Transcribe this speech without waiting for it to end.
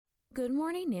Good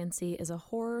Morning Nancy is a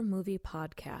horror movie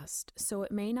podcast, so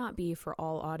it may not be for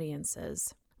all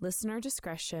audiences. Listener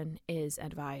discretion is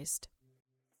advised.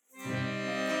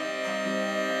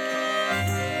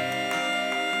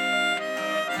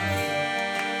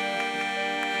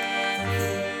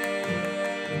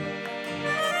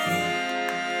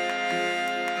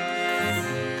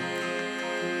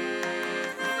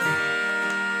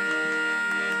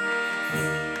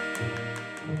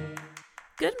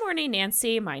 Good Morning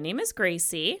Nancy, my name is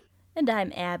Gracie. And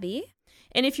I'm Abby.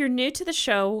 And if you're new to the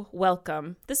show,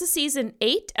 welcome. This is season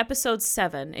 8, episode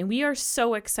 7, and we are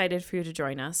so excited for you to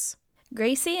join us.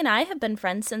 Gracie and I have been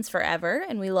friends since forever,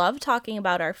 and we love talking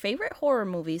about our favorite horror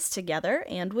movies together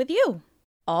and with you.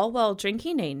 All while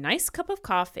drinking a nice cup of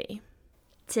coffee.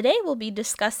 Today we'll be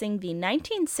discussing the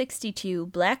 1962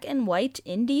 black and white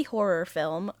indie horror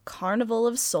film, Carnival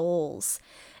of Souls.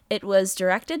 It was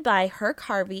directed by Herk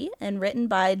Harvey and written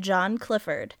by John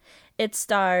Clifford. It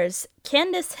stars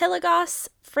Candice Hilligoss,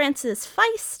 Frances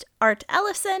Feist, Art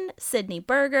Ellison, Sydney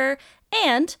Berger,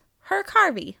 and Herk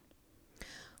Harvey.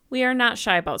 We are not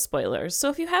shy about spoilers, so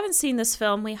if you haven't seen this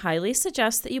film, we highly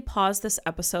suggest that you pause this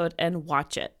episode and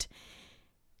watch it.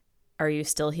 Are you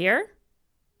still here?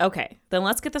 Okay, then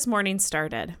let's get this morning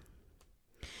started.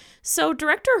 So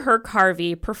director Herk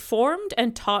Harvey performed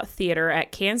and taught theater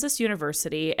at Kansas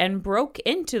University and broke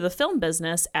into the film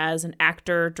business as an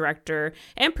actor, director,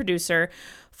 and producer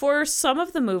for some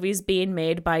of the movies being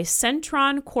made by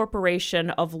Centron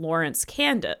Corporation of Lawrence,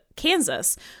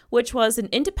 Kansas, which was an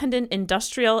independent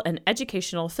industrial and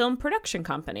educational film production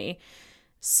company.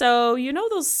 So, you know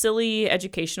those silly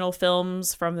educational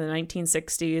films from the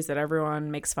 1960s that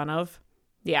everyone makes fun of?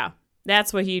 Yeah.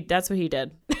 That's what he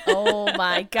did. Oh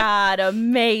my God,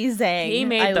 amazing. He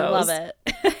made those. I love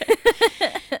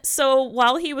it. So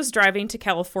while he was driving to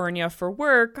California for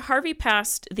work, Harvey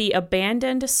passed the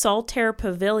abandoned Saltaire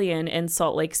Pavilion in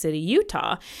Salt Lake City,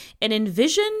 Utah, and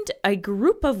envisioned a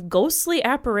group of ghostly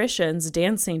apparitions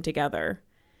dancing together.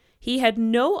 He had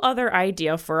no other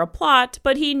idea for a plot,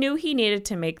 but he knew he needed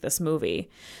to make this movie.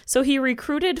 So he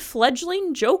recruited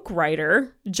fledgling joke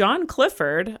writer John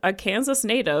Clifford, a Kansas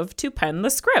native, to pen the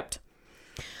script.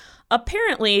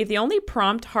 Apparently, the only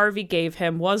prompt Harvey gave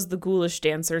him was the ghoulish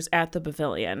dancers at the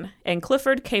pavilion, and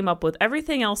Clifford came up with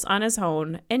everything else on his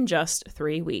own in just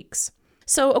 3 weeks.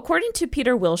 So according to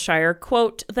Peter Wilshire,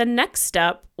 quote, the next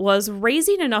step was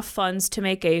raising enough funds to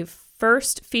make a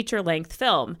first feature-length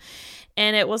film,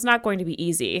 and it was not going to be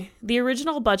easy. The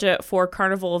original budget for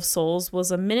Carnival of Souls was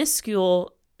a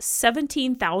minuscule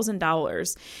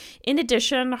 $17,000. In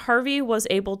addition, Harvey was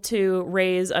able to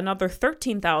raise another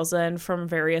 $13,000 from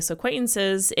various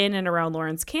acquaintances in and around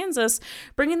Lawrence, Kansas,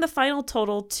 bringing the final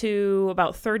total to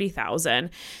about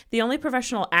 $30,000. The only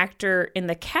professional actor in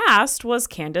the cast was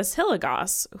Candice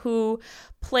Hilligoss, who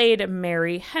played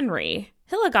Mary Henry.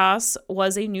 Hilligoss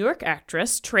was a New York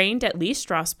actress trained at Lee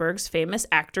Strasberg's famous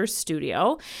Actors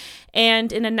Studio,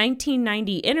 and in a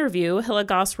 1990 interview,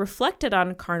 Hilligoss reflected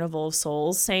on Carnival of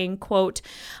Souls, saying, quote,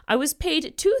 I was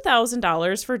paid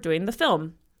 $2,000 for doing the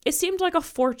film. It seemed like a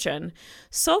fortune,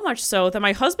 so much so that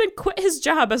my husband quit his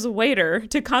job as a waiter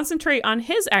to concentrate on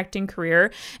his acting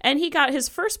career, and he got his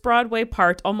first Broadway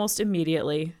part almost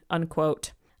immediately,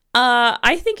 unquote.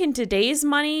 I think in today's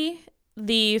money,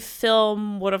 the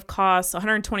film would have cost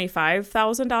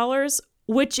 $125,000,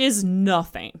 which is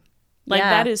nothing.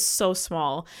 That is so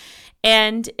small.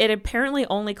 And it apparently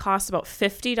only cost about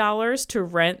 $50 to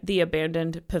rent the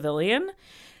abandoned pavilion.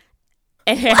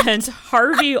 And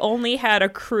Harvey only had a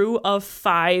crew of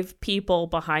 5 people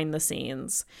behind the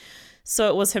scenes. So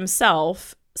it was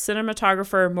himself,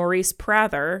 cinematographer Maurice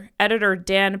Prather, editor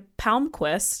Dan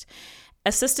Palmquist,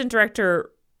 assistant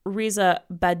director Riza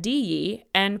Badiyi,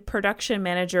 and production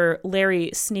manager Larry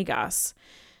Snegas.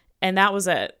 And that was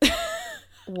it.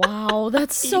 Wow,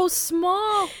 that's so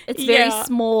small. It's very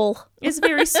small. It's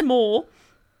very small.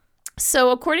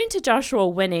 So according to Joshua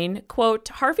Winning, quote,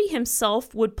 Harvey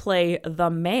himself would play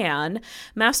the man,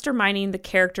 masterminding the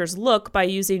character's look by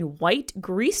using white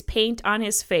grease paint on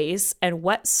his face and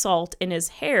wet salt in his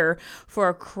hair for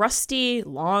a crusty,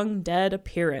 long dead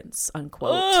appearance,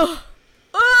 unquote. Ugh.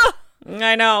 Ugh.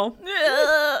 I know.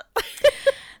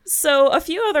 So a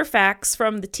few other facts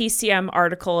from the TCM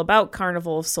article about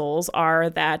Carnival of Souls are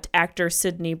that actor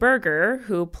Sydney Berger,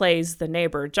 who plays the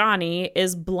neighbor Johnny,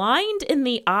 is blind in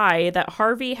the eye that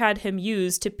Harvey had him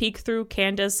use to peek through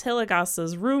Candice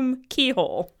Hilligoss's room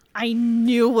keyhole. I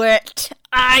knew it.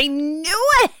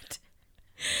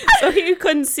 So he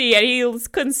couldn't see it. He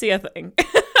couldn't see a thing.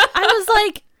 I was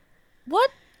like,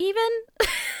 what even?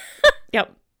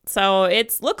 Yep. So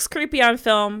it looks creepy on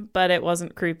film, but it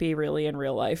wasn't creepy really in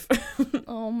real life.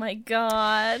 Oh my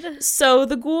God. So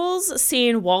the ghouls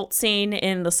seen waltzing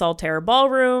in the Saltaire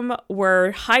Ballroom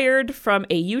were hired from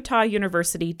a Utah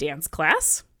University dance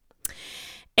class.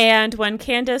 And when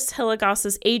Candice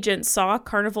Hilligoss's agent saw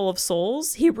Carnival of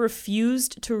Souls, he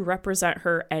refused to represent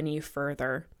her any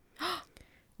further.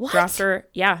 What?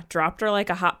 Dropped her like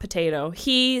a hot potato.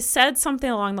 He said something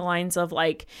along the lines of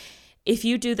like, if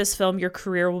you do this film, your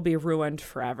career will be ruined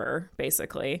forever,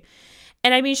 basically.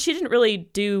 And I mean, she didn't really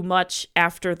do much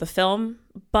after the film,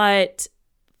 but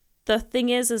the thing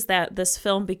is that this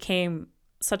film became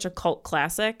such a cult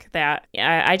classic that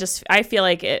I feel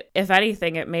like it, if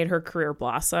anything, it made her career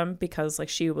blossom because like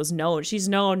she's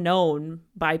known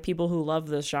by people who love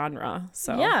this genre.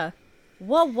 So yeah.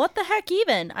 Well, what the heck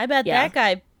even? I bet that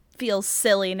guy feels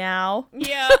silly now.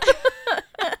 Yeah.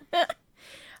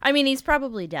 I mean, he's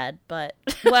probably dead, but...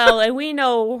 Well, and we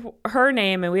know her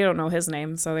name and we don't know his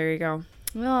name, so there you go.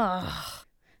 Ugh.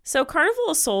 So Carnival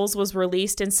of Souls was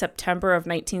released in September of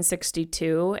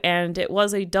 1962, and it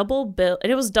was double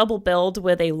billed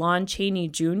with a Lon Chaney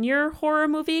Jr. horror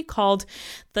movie called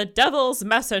The Devil's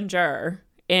Messenger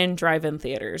in drive-in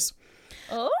theaters.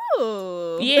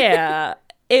 Oh. Yeah.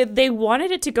 They wanted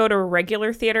it to go to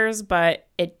regular theaters, but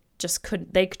they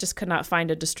just could not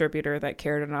find a distributor that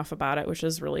cared enough about it, which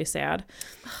is really sad.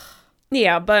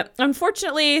 Yeah, but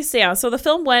unfortunately, so the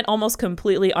film went almost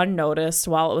completely unnoticed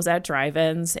while it was at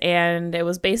drive-ins, and it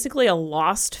was basically a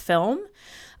lost film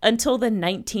until the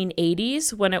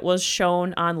 1980s when it was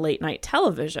shown on late-night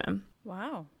television.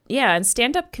 Wow. Yeah, and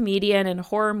stand-up comedian and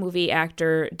horror movie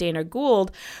actor Dana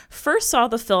Gould first saw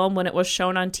the film when it was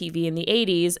shown on TV in the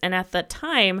 80s, and at the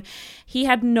time, he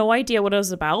had no idea what it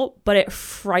was about, but it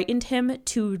frightened him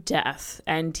to death.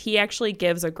 And he actually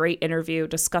gives a great interview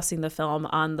discussing the film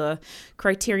on the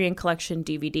Criterion Collection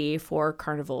DVD for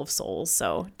Carnival of Souls,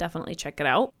 so definitely check it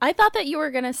out. I thought that you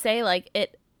were going to say, like,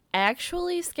 it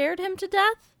actually scared him to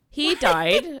death? He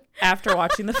died after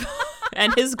watching the film,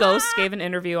 and his ghost gave an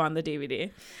interview on the DVD.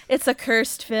 It's a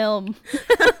cursed film.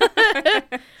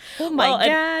 Oh my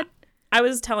God. I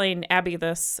was telling Abby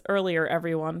this earlier,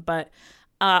 everyone, but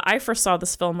I first saw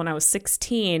this film when I was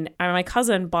 16, and my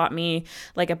cousin bought me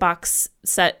like a box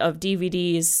set of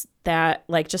DVDs that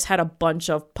like just had a bunch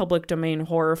of public domain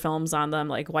horror films on them,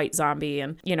 like White Zombie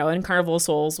and Carnival of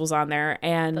Souls was on there.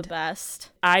 And the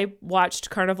best. I watched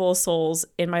Carnival of Souls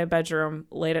in my bedroom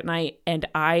late at night, and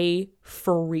I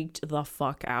freaked the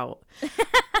fuck out.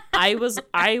 I was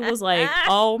like,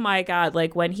 oh my God,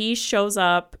 like when he shows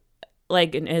up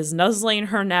like and is nuzzling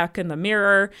her neck in the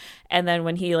mirror, and then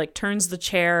when he like turns the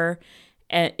chair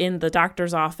in the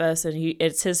doctor's office and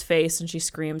it's his face and she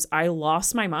screams, I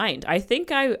lost my mind. I think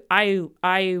I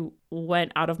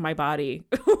went out of my body.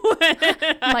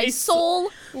 My soul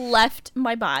left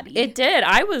my body. It did.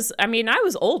 I was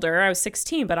older. I was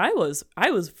 16, but I was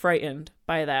frightened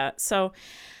by that. So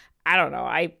I don't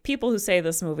know. People who say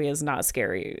this movie is not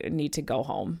scary need to go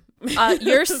home.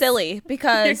 You're silly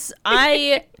because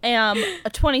I am a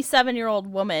 27-year-old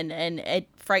woman and it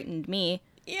frightened me.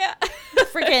 Yeah.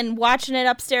 Freaking watching it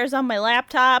upstairs on my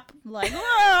laptop. Like,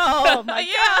 oh my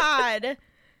God.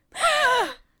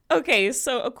 Okay,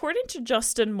 so according to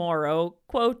Justin Morrow,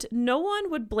 quote, no one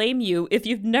would blame you if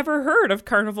you've never heard of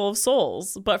Carnival of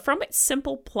Souls, but from its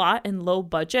simple plot and low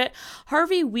budget,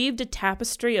 Harvey weaved a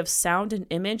tapestry of sound and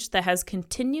image that has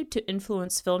continued to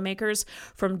influence filmmakers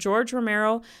from George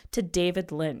Romero to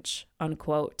David Lynch,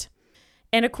 unquote.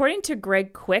 And according to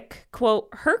Greg Quick, quote,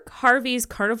 Herc Harvey's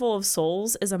Carnival of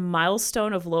Souls is a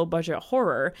milestone of low-budget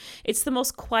horror. It's the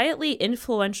most quietly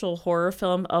influential horror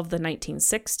film of the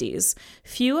 1960s.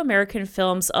 Few American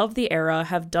films of the era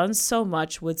have done so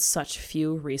much with such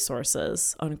few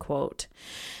resources, unquote.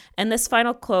 And this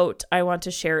final quote I want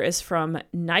to share is from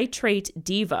Nitrate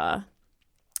Diva.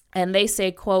 And they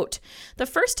say, quote, the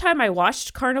first time I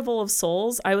watched Carnival of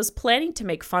Souls, I was planning to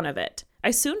make fun of it.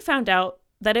 I soon found out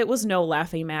that it was no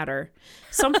laughing matter.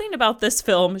 Something about this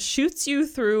film shoots you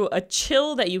through a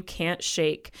chill that you can't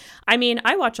shake. I mean,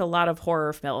 I watch a lot of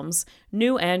horror films,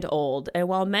 new and old, and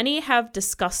while many have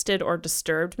disgusted or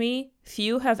disturbed me,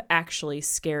 few have actually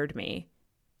scared me.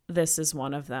 This is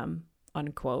one of them,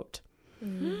 unquote.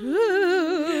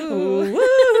 Ooh.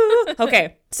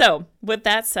 Okay, so with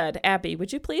that said, Abby,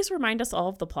 would you please remind us all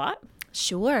of the plot?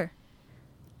 Sure.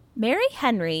 Mary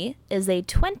Henry is a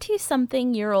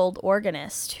 20-something-year-old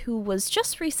organist who was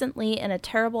just recently in a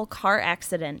terrible car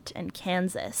accident in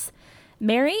Kansas.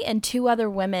 Mary and two other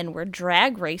women were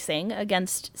drag racing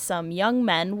against some young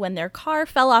men when their car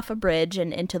fell off a bridge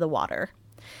and into the water.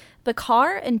 The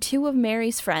car and 2 of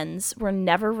Mary's friends were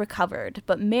never recovered,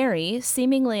 but Mary,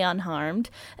 seemingly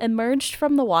unharmed, emerged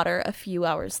from the water a few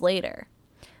hours later.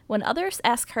 When others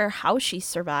ask her how she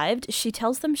survived, she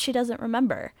tells them she doesn't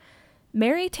remember.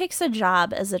 Mary takes a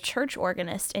job as a church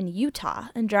organist in Utah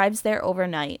and drives there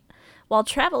overnight. While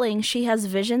traveling, she has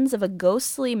visions of a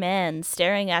ghostly man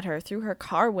staring at her through her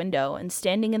car window and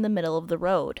standing in the middle of the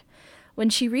road. When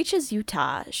she reaches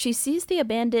Utah, she sees the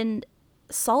abandoned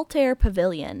Saltaire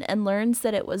Pavilion and learns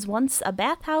that it was once a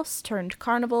bathhouse turned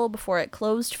carnival before it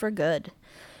closed for good.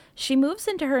 She moves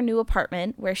into her new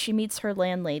apartment where she meets her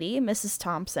landlady, Mrs.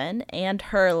 Thompson, and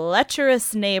her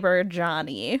lecherous neighbor,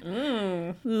 Johnny.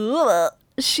 Ugh.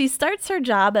 She starts her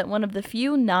job at one of the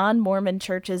few non-Mormon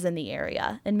churches in the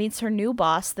area and meets her new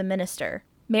boss, the minister.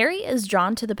 Mary is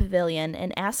drawn to the pavilion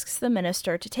and asks the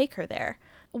minister to take her there.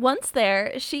 Once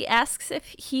there, she asks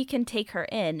if he can take her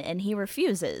in, and he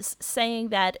refuses, saying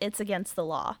that it's against the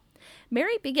law.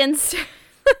 Mary begins to...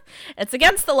 It's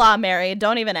against the law, Mary.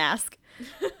 Don't even ask.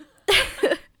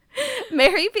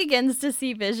 Mary begins to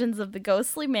see visions of the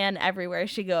ghostly man everywhere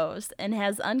she goes, and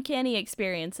has uncanny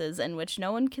experiences in which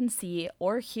no one can see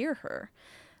or hear her.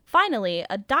 Finally,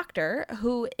 a doctor,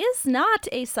 who is not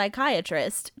a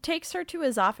psychiatrist, takes her to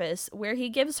his office where he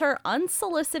gives her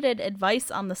unsolicited advice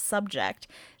on the subject,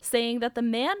 saying that the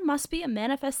man must be a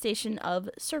manifestation of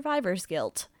survivor's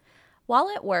guilt. While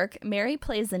at work, Mary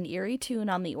plays an eerie tune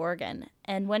on the organ,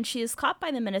 and when she is caught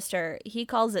by the minister, he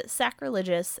calls it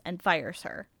sacrilegious and fires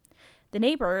her. The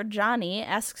neighbor, Johnny,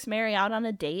 asks Mary out on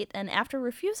a date, and after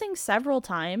refusing several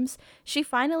times, she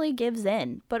finally gives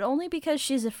in, but only because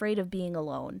she's afraid of being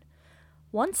alone.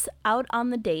 Once out on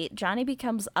the date, Johnny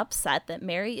becomes upset that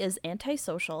Mary is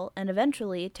antisocial and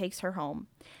eventually takes her home.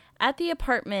 At the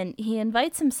apartment, he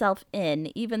invites himself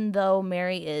in, even though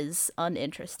Mary is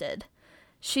uninterested.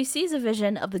 She sees a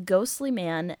vision of the ghostly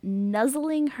man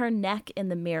nuzzling her neck in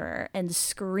the mirror and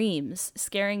screams,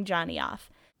 scaring Johnny off.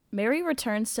 Mary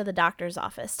returns to the doctor's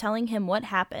office, telling him what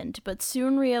happened, but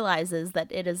soon realizes that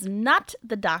it is not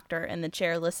the doctor in the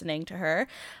chair listening to her,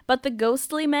 but the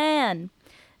ghostly man.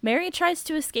 Mary tries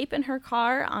to escape in her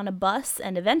car, on a bus,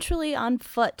 and eventually on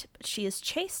foot, but she is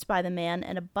chased by the man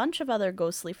and a bunch of other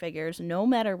ghostly figures no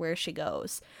matter where she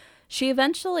goes. She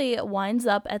eventually winds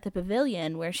up at the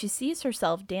pavilion where she sees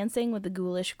herself dancing with the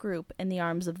ghoulish group in the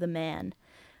arms of the man.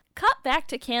 Cut back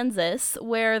to Kansas,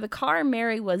 where the car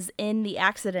Mary was in the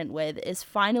accident with is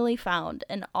finally found,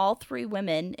 and all 3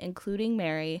 women, including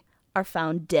Mary, are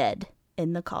found dead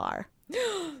in the car.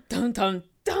 Dun dun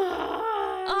dun!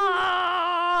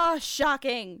 Ah,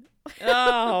 shocking.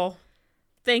 Oh,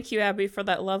 thank you, Abby, for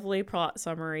that lovely plot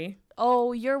summary.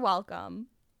 Oh, you're welcome.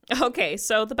 Okay,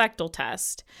 so the Bechdel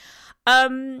test.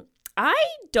 I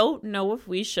don't know if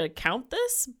we should count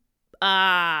this.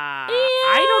 I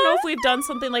don't know if we've done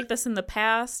something like this in the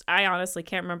past. I honestly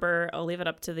can't remember. I'll leave it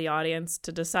up to the audience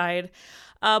to decide.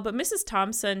 But Mrs.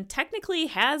 Thompson technically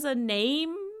has a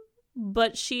name,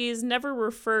 but she's never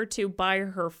referred to by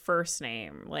her first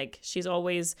name. Like, she's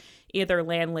always either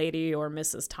landlady or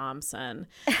Mrs. Thompson.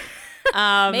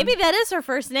 Maybe that is her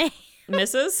first name.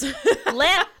 Mrs.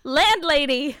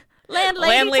 Landlady.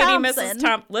 Landlady Thompson.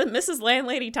 Mrs.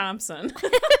 Landlady Thompson.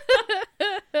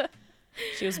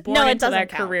 She was born into that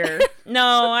career.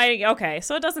 Okay,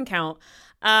 so it doesn't count.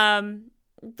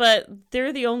 But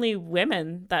they're the only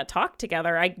women that talk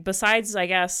together. Besides, I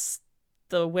guess,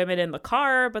 the women in the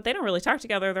car, but they don't really talk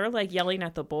together. They're like yelling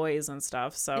at the boys and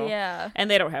stuff. So yeah,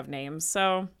 and they don't have names.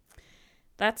 So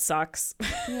that sucks.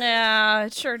 Yeah,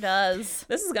 it sure does.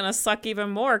 This is gonna suck even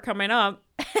more coming up.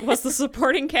 Was the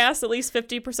supporting cast at least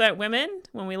 50% women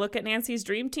when we look at Nancy's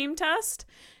Dream Team test?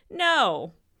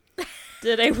 No.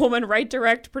 Did a woman write,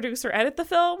 direct, produce, or edit the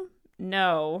film?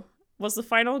 No. Was the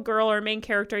final girl or main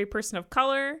character a person of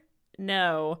color?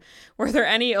 No. Were there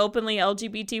any openly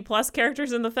LGBT plus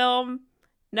characters in the film?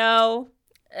 No.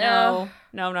 No.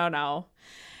 No.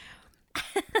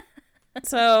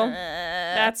 So,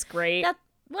 that's great.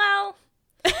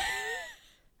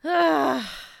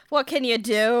 What can you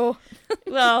do?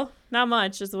 Well, not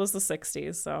much. It was the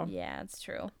 60s, so. Yeah, it's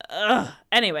true.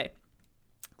 Anyway,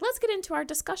 let's get into our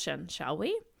discussion, shall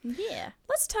we? Yeah.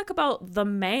 Let's talk about the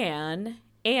man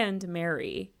and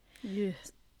Mary.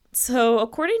 Yes. So,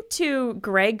 according to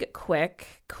Greg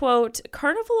Quick, quote,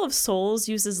 Carnival of Souls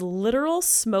uses literal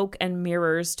smoke and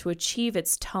mirrors to achieve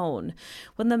its tone.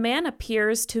 When the man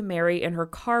appears to Mary in her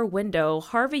car window,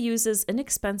 Harvey uses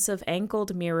inexpensive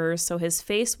angled mirrors so his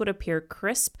face would appear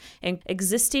crisp and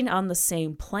existing on the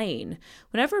same plane.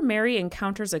 Whenever Mary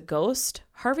encounters a ghost,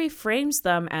 Harvey frames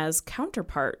them as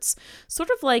counterparts, sort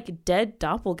of like dead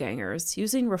doppelgangers,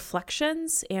 using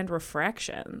reflections and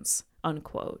refractions,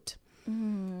 unquote.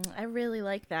 I really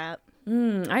like that.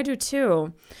 I do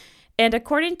too. And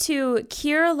according to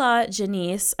Kier-La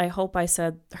Janice, I hope I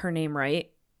said her name right.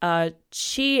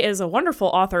 She is a wonderful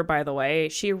author, by the way.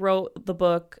 She wrote the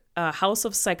book House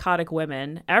of Psychotic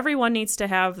Women. Everyone needs to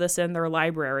have this in their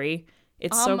library.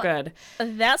 It's so good.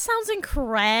 That sounds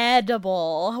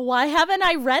incredible. Why haven't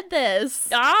I read this?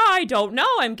 I don't know.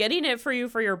 I'm getting it for you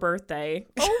for your birthday.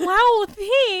 Oh, wow.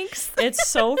 Thanks. It's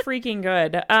so freaking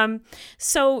good.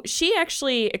 So she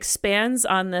actually expands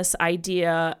on this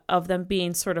idea of them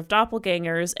being sort of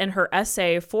doppelgangers in her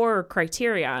essay for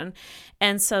Criterion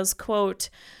and says,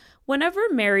 quote, whenever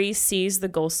Mary sees the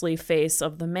ghostly face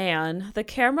of the man, the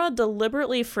camera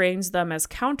deliberately frames them as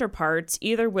counterparts,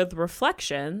 either with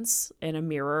reflections in a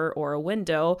mirror or a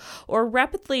window, or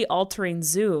rapidly altering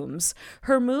zooms.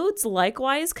 Her moods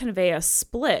likewise convey a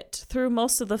split. Through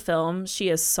most of the film, she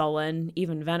is sullen,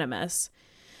 even venomous.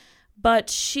 But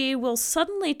she will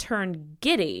suddenly turn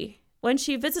giddy. When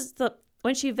she visits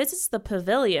the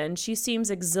pavilion, she seems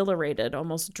exhilarated,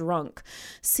 almost drunk.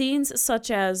 Scenes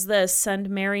such as this send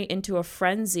Mary into a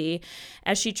frenzy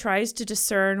as she tries to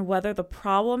discern whether the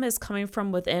problem is coming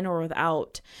from within or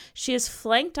without. She is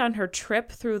flanked on her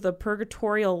trip through the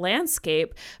purgatorial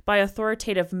landscape by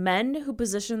authoritative men who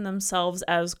position themselves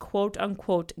as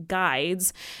quote-unquote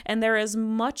guides, and there is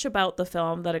much about the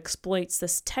film that exploits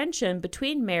this tension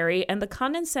between Mary and the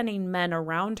condescending men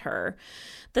around her.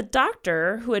 The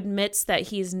doctor, who admits that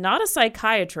he's not a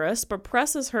psychiatrist but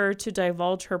presses her to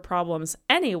divulge her problems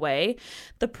anyway,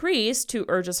 the priest, who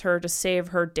urges her to save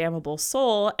her damnable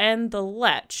soul, and the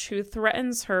lech, who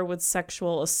threatens her with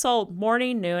sexual assault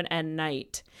morning, noon, and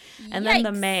night. And then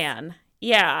the man.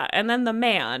 Yeah, and then the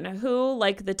man, who,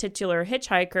 like the titular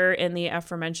hitchhiker in the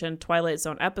aforementioned Twilight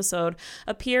Zone episode,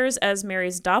 appears as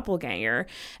Mary's doppelganger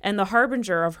and the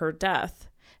harbinger of her death.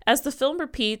 As the film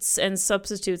repeats and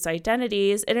substitutes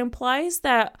identities, it implies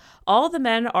that all the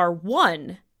men are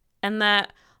one, and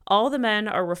that all the men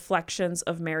are reflections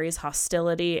of Mary's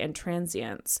hostility and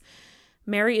transience.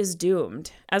 Mary is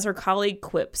doomed. As her colleague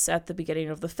quips at the beginning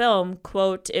of the film,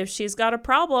 quote, if she's got a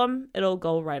problem, it'll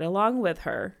go right along with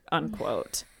her,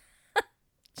 unquote.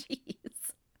 Jeez.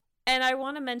 And I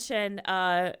want to mention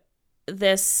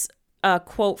this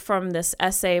quote from this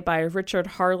essay by Richard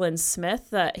Harlan Smith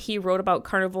that he wrote about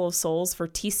Carnival of Souls for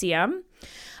TCM.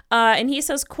 And he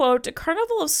says, quote,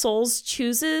 Carnival of Souls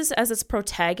chooses as its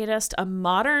protagonist a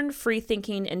modern,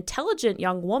 free-thinking, intelligent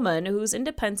young woman whose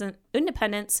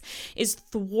independence is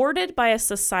thwarted by a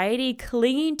society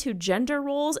clinging to gender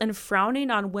roles and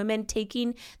frowning on women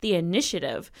taking the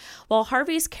initiative. While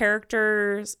Harvey's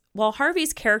character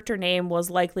name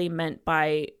was likely meant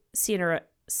by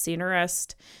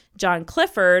scenarist John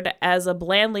Clifford as a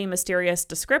blandly mysterious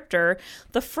descriptor,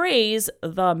 the phrase,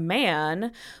 the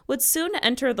man, would soon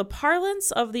enter the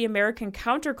parlance of the American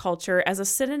counterculture as a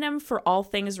synonym for all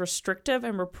things restrictive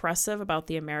and repressive about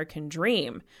the American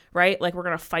dream, right? Like, we're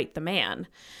going to fight the man.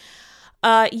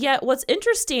 Yet what's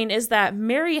interesting is that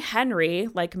Mary Henry,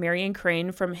 like Marion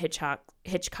Crane from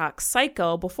Hitchcock's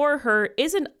Psycho, before her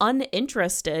isn't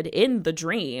uninterested in the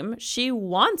dream. She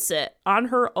wants it on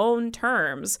her own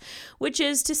terms, which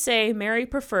is to say Mary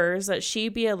prefers that she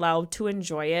be allowed to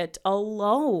enjoy it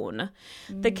alone.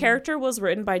 The character was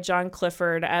written by John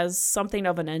Clifford as something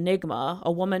of an enigma,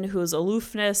 a woman whose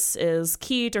aloofness is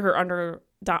key to her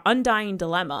undying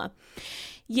dilemma.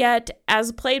 Yet,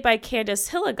 as played by Candice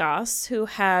Hilligoss, who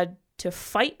had to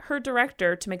fight her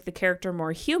director to make the character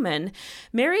more human,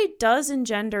 Mary does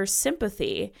engender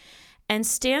sympathy and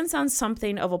stands on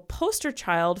something of a poster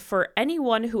child for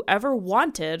anyone who ever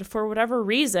wanted, for whatever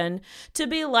reason, to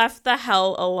be left the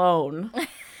hell alone.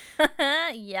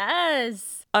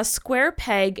 Yes. A square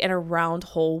peg in a round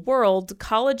hole world,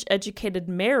 college-educated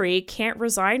Mary can't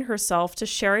resign herself to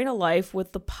sharing a life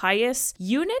with the pious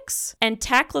eunuchs and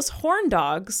tactless horn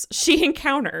dogs she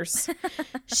encounters.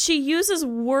 She uses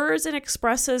words and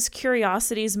expresses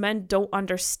curiosities men don't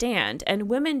understand and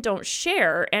women don't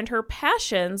share, and her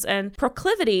passions and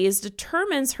proclivities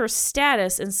determines her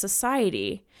status in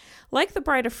society. Like the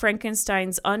Bride of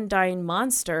Frankenstein's undying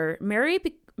monster,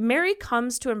 Mary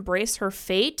comes to embrace her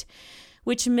fate,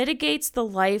 which mitigates the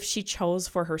life she chose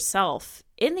for herself.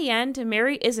 in the end,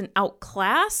 Mary isn't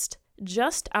outclassed,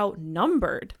 just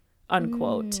outnumbered,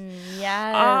 unquote.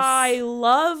 Yes. I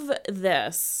love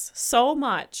this so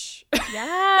much.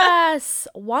 Yes,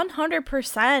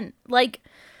 100%. Like,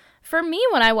 for me,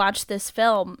 when I watched this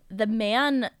film, the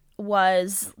man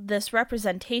was this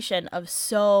representation of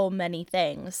so many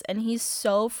things. And he's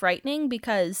so frightening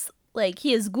because, like,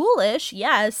 he is ghoulish,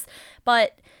 yes,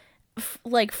 but,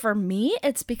 like, for me,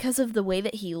 it's because of the way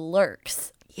that he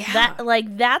lurks. Yeah.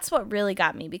 That's what really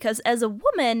got me. Because as a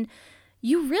woman,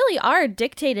 you really are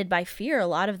dictated by fear a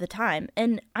lot of the time.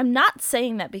 And I'm not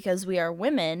saying that because we are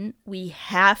women, we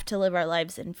have to live our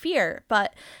lives in fear,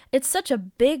 but it's such a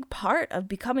big part of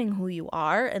becoming who you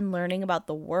are and learning about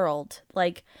the world.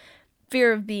 Like,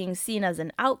 fear of being seen as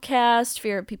an outcast,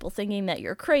 fear of people thinking that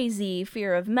you're crazy,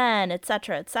 fear of men,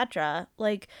 etc., etc.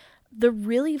 Like, the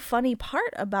really funny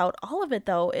part about all of it,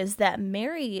 though, is that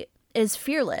Mary is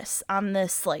fearless on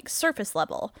this, like, surface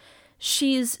level.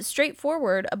 She's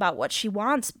straightforward about what she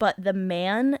wants, but the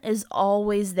man is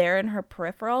always there in her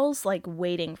peripherals, like,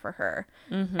 waiting for her.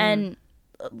 Mm-hmm. And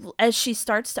as she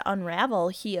starts to unravel,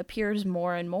 he appears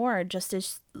more and more, just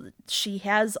as she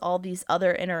has all these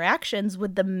other interactions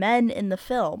with the men in the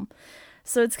film.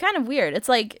 So it's kind of weird. It's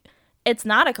like, it's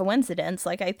not a coincidence.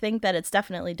 Like, I think that it's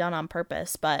definitely done on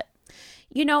purpose, but...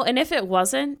 You know, and if it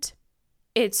wasn't,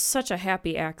 it's such a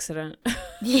happy accident.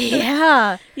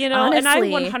 Yeah. You know,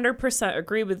 honestly. And I 100%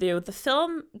 agree with you. The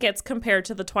film gets compared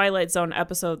to the Twilight Zone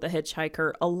episode, The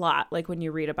Hitchhiker, a lot, like when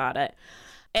you read about it.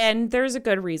 And there's a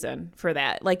good reason for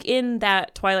that. Like in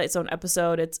that Twilight Zone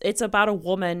episode, it's about a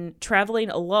woman traveling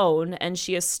alone, and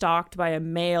she is stalked by a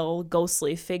male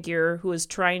ghostly figure who is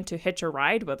trying to hitch a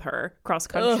ride with her cross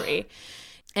country. Ugh.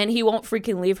 And he won't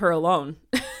freaking leave her alone.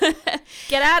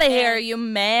 Get out of here, you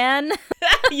man.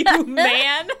 You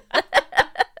man.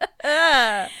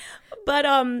 But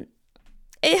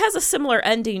it has a similar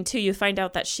ending too. You find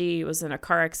out that she was in a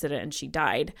car accident and she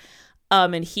died.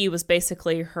 And he was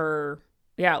basically her,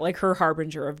 like her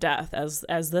harbinger of death,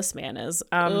 as this man is.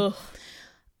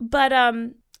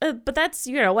 But that's,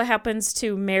 you know, what happens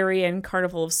to Mary in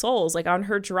Carnival of Souls. Like on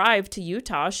her drive to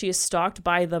Utah, she is stalked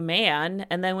by the man.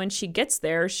 And then when she gets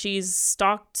there, she's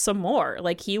stalked some more.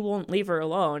 Like he won't leave her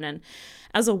alone. And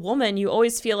as a woman, you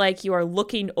always feel like you are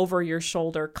looking over your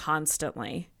shoulder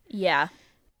constantly. Yeah.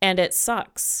 And it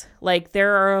sucks. Like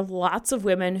there are lots of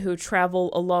women who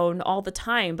travel alone all the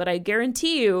time, but I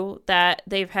guarantee you that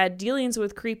they've had dealings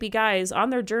with creepy guys on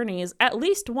their journeys at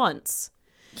least once.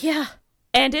 Yeah.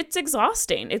 And it's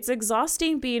exhausting. It's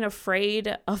exhausting being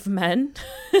afraid of men.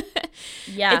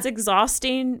 Yeah. It's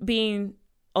exhausting being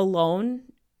alone,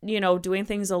 you know, doing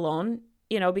things alone,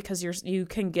 you know, because you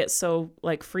can get so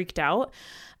like freaked out.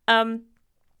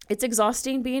 It's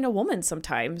exhausting being a woman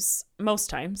sometimes, most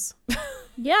times.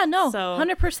 Yeah, no, so,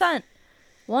 100%.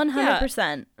 100%.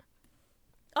 Yeah.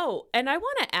 Oh, and I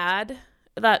want to add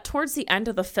that towards the end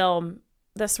of the film,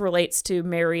 this relates to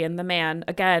Mary and the man.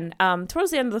 Again,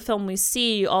 towards the end of the film, we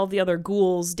see all the other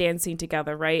ghouls dancing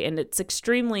together, right? And it's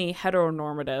extremely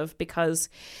heteronormative because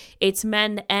it's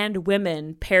men and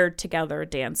women paired together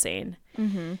dancing.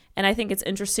 Mm-hmm. And I think it's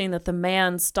interesting that the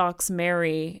man stalks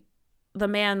Mary. The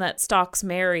man that stalks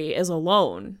Mary is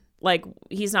alone. Like,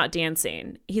 he's not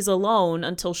dancing. He's alone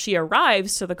until she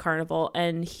arrives to the carnival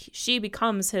and she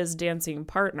becomes his dancing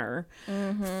partner,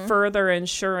 further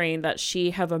ensuring that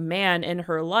she have a man in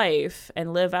her life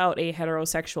and live out a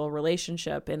heterosexual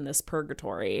relationship in this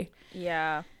purgatory.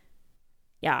 Yeah.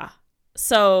 Yeah.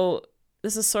 So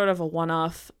this is sort of a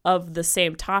one-off of the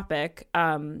same topic,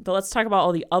 but let's talk about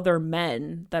all the other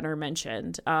men that are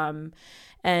mentioned.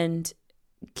 And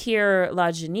Keir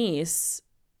Lajeunesse,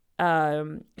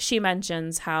 she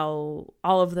mentions how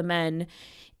all of the men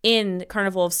in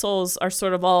Carnival of Souls are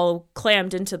sort of all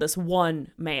clammed into this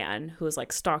one man who is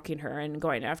like stalking her and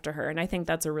going after her. And I think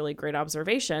that's a really great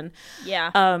observation.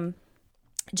 Yeah.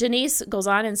 Janice goes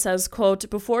on and says, quote,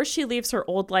 before she leaves her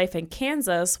old life in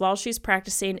Kansas, while she's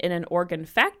practicing in an organ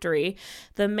factory,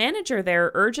 the manager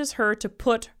there urges her to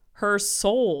put her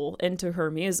soul into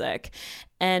her music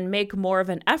and make more of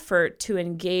an effort to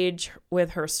engage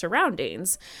with her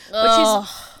surroundings. But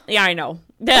yeah, I know.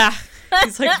 Yeah.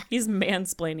 He's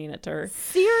mansplaining it to her.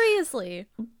 Seriously.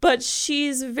 But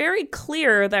she's very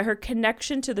clear that her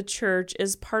connection to the church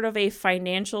is part of a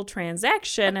financial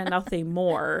transaction and nothing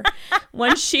more.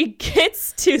 When she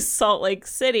gets to Salt Lake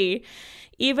City,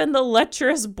 even the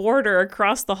lecherous boarder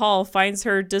across the hall finds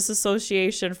her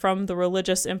disassociation from the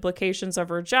religious implications of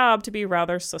her job to be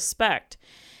rather suspect.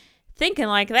 Thinking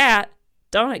like that,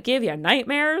 don't it give you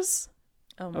nightmares?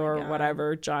 Oh my or God.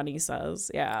 Whatever Johnny says.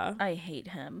 Yeah. I hate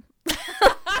him.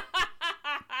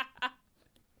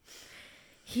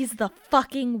 He's the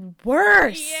fucking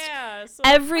worst. Yeah. So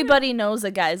Everybody knows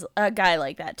a guy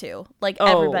like that too. Like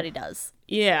everybody does.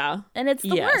 Yeah. And it's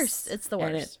the worst. It's the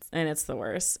worst. And it's the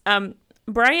worst.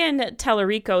 Brian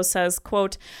Tellerico says,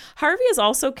 quote, Harvey is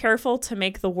also careful to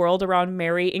make the world around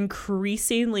Mary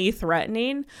increasingly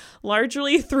threatening,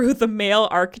 largely through the male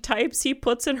archetypes he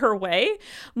puts in her way.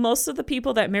 Most of the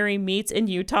people that Mary meets in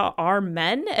Utah are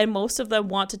men, and most of them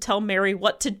want to tell Mary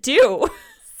what to do.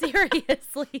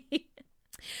 Seriously.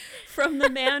 From the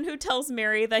man who tells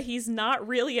Mary that he's not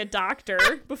really a doctor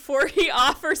before he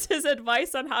offers his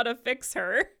advice on how to fix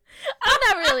her. I'm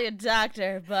not really a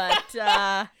doctor, but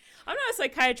I'm not a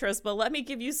psychiatrist, but let me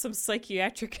give you some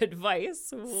psychiatric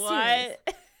advice. What?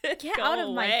 Get out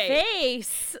of my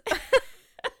face.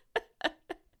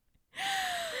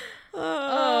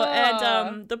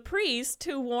 And the priest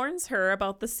who warns her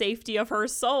about the safety of her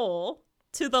soul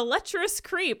to the lecherous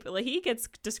creep. He gets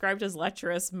described as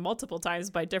lecherous multiple times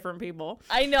by different people.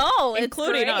 I know,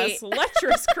 including us.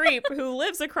 Lecherous creep who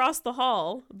lives across the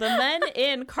hall. The men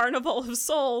in Carnival of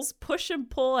Souls push and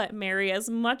pull at Mary as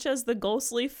much as the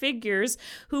ghostly figures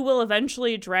who will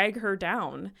eventually drag her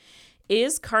down.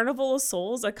 Is Carnival of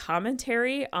Souls a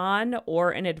commentary on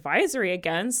or an advisory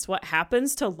against what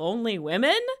happens to lonely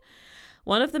women?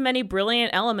 One of the many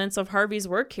brilliant elements of Harvey's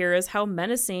work here is how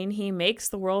menacing he makes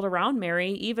the world around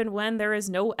Mary, even when there is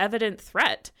no evident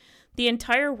threat. The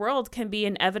entire world can be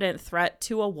an evident threat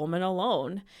to a woman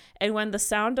alone. And when the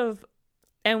sound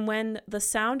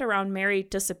around Mary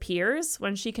disappears,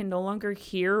 when she can no longer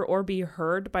hear or be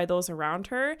heard by those around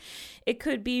her, it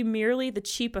could be merely the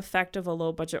cheap effect of a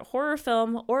low-budget horror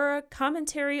film or a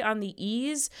commentary on the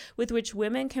ease with which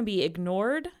women can be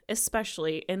ignored,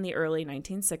 especially in the early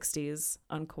 1960s,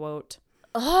 unquote.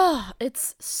 Oh,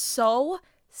 it's so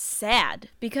sad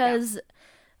because,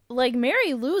 like,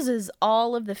 Mary loses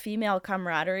all of the female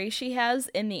camaraderie she has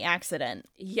in the accident.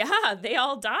 Yeah, they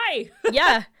all die.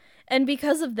 Yeah. And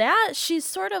because of that, she's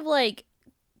sort of like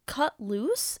cut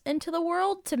loose into the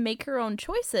world to make her own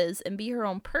choices and be her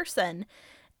own person.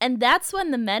 And that's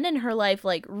when the men in her life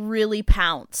like really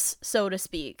pounce, so to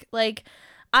speak. Like,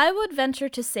 I would venture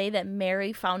to say that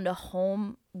Mary found a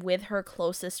home with her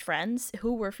closest friends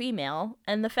who were female,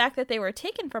 and the fact that they were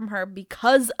taken from her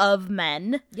because of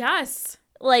men. Yes.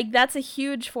 Like, that's a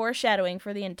huge foreshadowing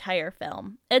for the entire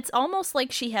film. It's almost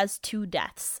like she has two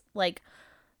deaths. Like,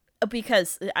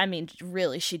 because, I mean,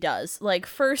 really, she does. Like,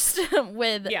 first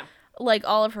with, like,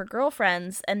 all of her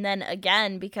girlfriends, and then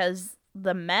again because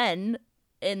the men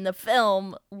in the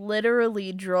film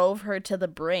literally drove her to the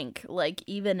brink, like,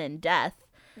 even in death.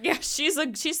 Yeah, she's I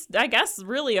guess,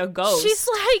 really a ghost. She's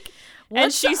like,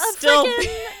 and she's still...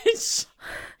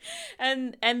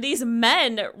 and these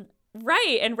men...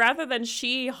 Right, and rather than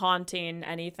she haunting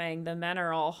anything, the men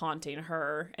are all haunting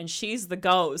her, and she's the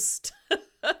ghost.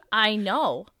 I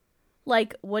know.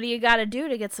 Like, what do you gotta do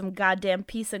to get some goddamn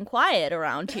peace and quiet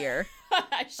around here?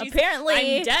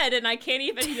 Apparently, I'm dead and I can't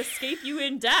even escape you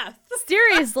in death.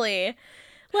 Seriously.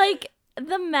 Like,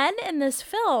 the men in this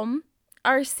film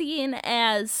are seen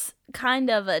as kind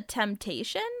of a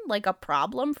temptation, like a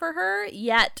problem for her,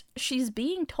 yet she's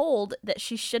being told that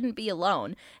she shouldn't be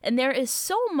alone. And there is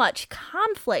so much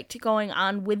conflict going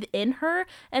on within her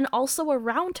and also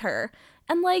around her.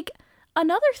 And, like,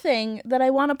 another thing that I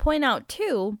want to point out,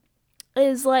 too,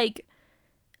 is, like,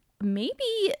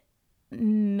 maybe,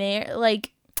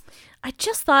 like, I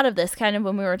just thought of this kind of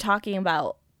when we were talking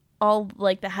about all,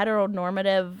 like, the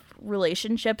heteronormative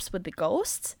relationships with the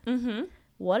ghosts. Mm-hmm.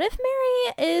 What if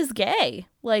Mary is gay?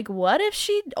 Like, what if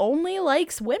she only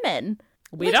likes women?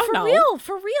 We like, don't know.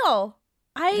 For real.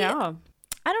 I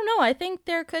don't know. I think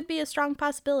there could be a strong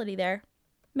possibility there.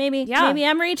 Maybe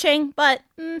I'm reaching, but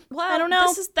I don't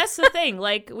know. That's the thing.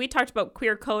 Like, we talked about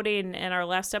queer coding in our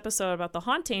last episode about The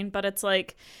Haunting, but it's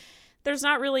like there's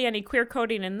not really any queer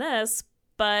coding in this,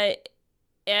 but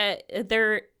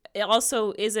there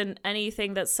also isn't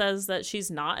anything that says that she's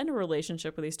not in a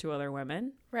relationship with these two other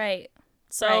women. Right.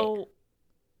 So,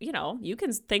 you know, you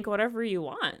can think whatever you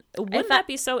want. Wouldn't that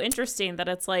be so interesting that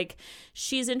it's like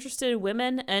she's interested in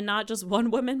women and not just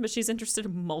one woman, but she's interested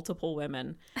in multiple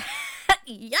women?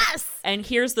 Yes. And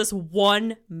here's this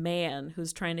one man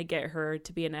who's trying to get her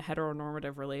to be in a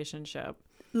heteronormative relationship.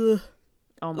 Ugh.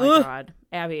 Oh my God.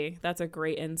 Abby, that's a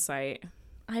great insight.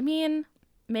 I mean,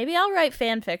 maybe I'll write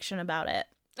fan fiction about it.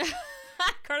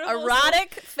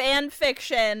 Erotic fan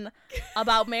fiction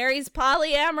about Mary's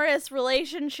polyamorous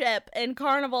relationship in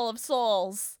Carnival of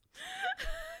Souls.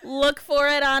 Look for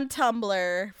it on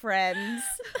Tumblr, friends.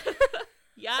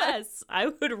 Yes, I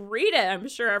would read it. I'm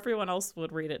sure everyone else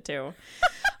would read it too.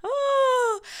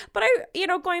 Oh, but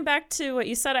going back to what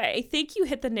you said, I think you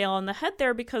hit the nail on the head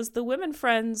there, because the Women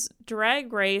Friends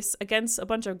drag race against a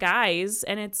bunch of guys,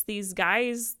 and it's these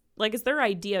guys, like, it's their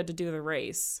idea to do the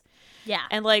race. Yeah.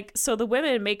 And like, so the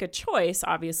women make a choice,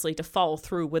 obviously, to follow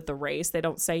through with the race. They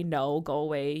don't say, no, go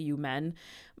away, you men.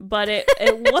 But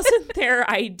it wasn't their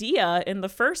idea in the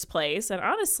first place. And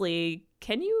honestly,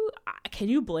 can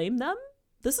you blame them?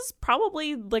 This is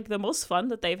probably like the most fun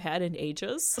that they've had in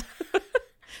ages.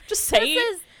 Just saying.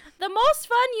 This is the most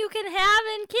fun you can have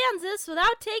in Kansas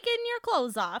without taking your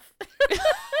clothes off.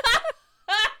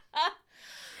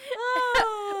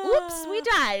 Oops, we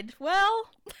died.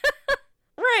 Well.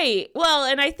 Right. Well,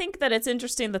 and I think that it's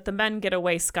interesting that the men get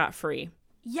away scot-free.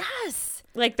 Yes.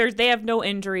 Like, they have no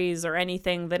injuries or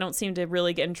anything. They don't seem to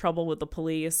really get in trouble with the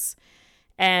police.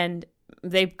 And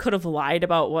they could have lied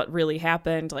about what really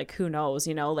happened. Like, who knows,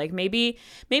 like maybe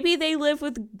they live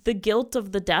with the guilt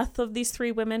of the death of these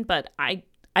three women, but I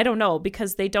don't know,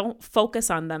 because they don't focus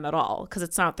on them at all, because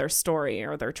it's not their story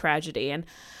or their tragedy. And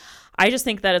I just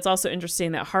think that it's also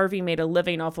interesting that Harvey made a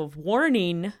living off of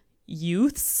warning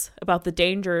youths about the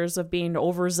dangers of being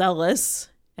overzealous.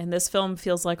 And this film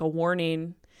feels like a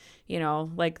warning,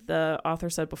 like the author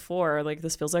said before, like,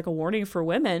 this feels like a warning for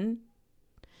women.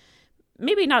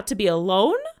 Maybe not to be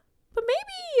alone, but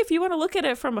maybe if you want to look at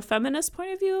it from a feminist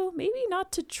point of view, maybe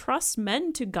not to trust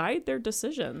men to guide their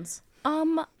decisions.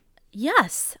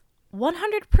 Yes,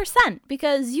 100%,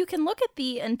 because you can look at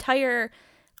the entire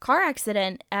car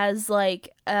accident as like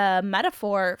a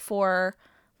metaphor for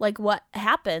like what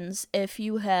happens if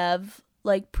you have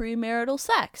like premarital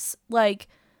sex. Like,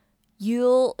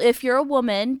 if you're a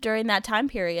woman during that time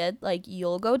period, like,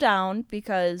 you'll go down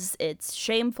because it's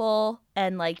shameful,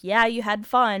 and like, yeah, you had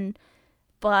fun,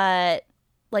 but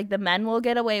like, the men will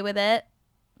get away with it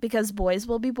because boys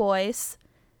will be boys.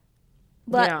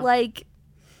 But like,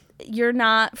 you're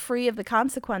not free of the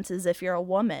consequences if you're a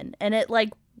woman. And it like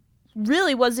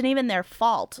really wasn't even their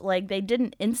fault. Like, they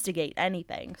didn't instigate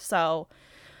anything. So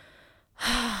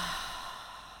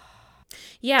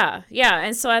Yeah.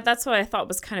 And so that's what I thought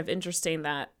was kind of interesting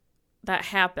that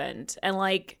happened. And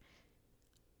like,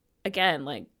 again,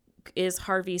 like, is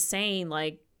Harvey saying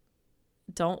like,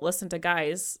 don't listen to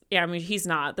guys? Yeah, I mean, he's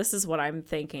not. This is what I'm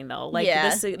thinking though. Like,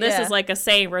 this is like a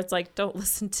saying where it's like, don't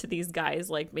listen to these guys,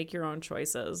 like, make your own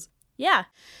choices. Yeah.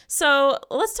 So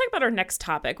let's talk about our next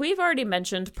topic. We've already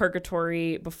mentioned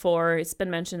purgatory before. It's been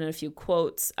mentioned in a few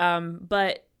quotes.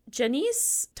 But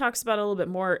Janice talks about it a little bit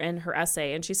more in her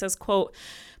essay, and she says, quote,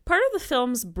 "Part of the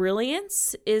film's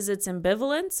brilliance is its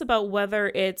ambivalence about whether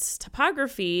its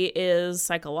topography is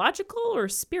psychological or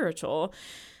spiritual,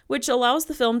 which allows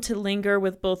the film to linger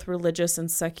with both religious and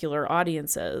secular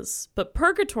audiences. But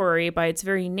purgatory, by its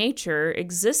very nature,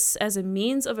 exists as a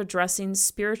means of addressing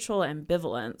spiritual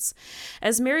ambivalence.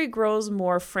 As Mary grows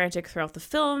more frantic throughout the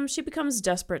film, she becomes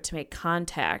desperate to make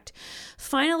contact,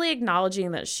 finally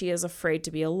acknowledging that she is afraid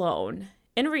to be alone.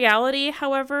 In reality,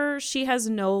 however, she has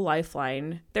no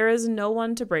lifeline. There is no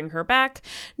one to bring her back,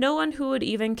 no one who would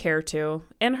even care to.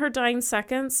 In her dying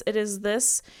seconds, it is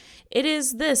this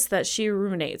that she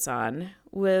ruminates on,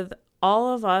 with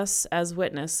all of us as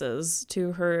witnesses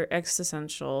to her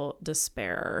existential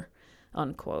despair,"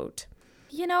 unquote.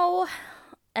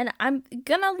 And I'm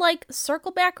gonna like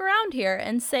circle back around here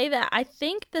and say that I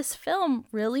think this film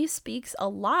really speaks a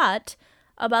lot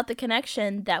about the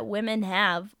connection that women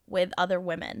have with other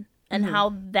women and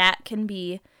how that can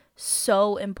be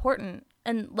so important.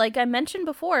 And like I mentioned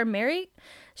before, Mary,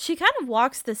 she kind of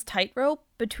walks this tightrope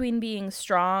between being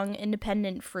strong,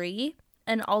 independent, free,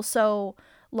 and also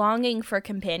longing for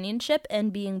companionship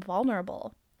and being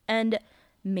vulnerable. And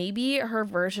maybe her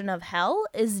version of hell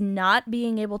is not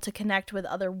being able to connect with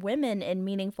other women in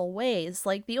meaningful ways.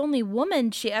 Like, the only woman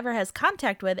she ever has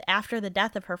contact with after the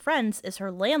death of her friends is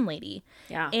her landlady.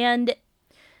 Yeah. And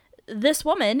this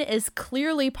woman is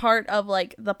clearly part of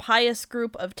like the pious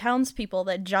group of townspeople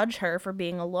that judge her for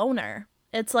being a loner.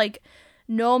 It's like,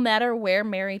 no matter where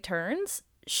Mary turns,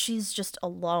 she's just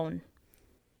alone.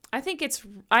 I think it's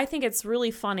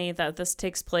really funny that this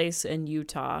takes place in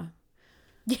Utah.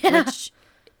 Yeah. Which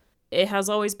it has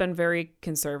always been very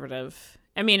conservative.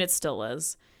 I mean, it still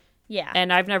is. Yeah.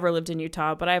 And I've never lived in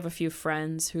Utah, but I have a few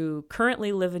friends who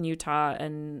currently live in Utah,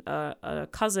 and a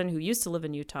cousin who used to live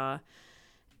in Utah.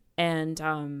 And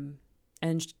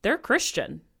they're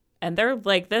Christian. And they're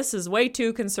like, this is way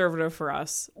too conservative for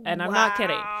us. And I'm not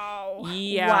kidding.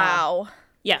 Yeah. Wow.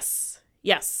 Yes.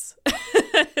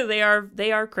 They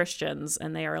are Christians,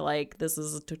 and they are like, this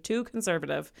is too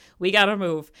conservative. We gotta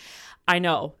move. I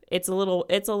know it's a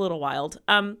little wild.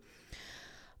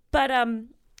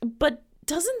 But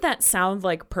Doesn't that sound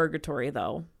like purgatory,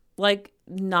 though? Like,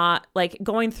 not like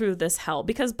going through this hell,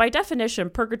 because by definition,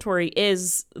 purgatory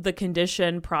is the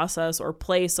condition, process, or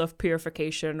place of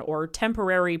purification or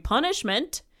temporary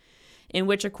punishment in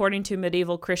which, according to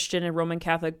medieval Christian and Roman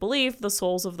Catholic belief, the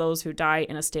souls of those who die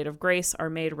in a state of grace are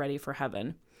made ready for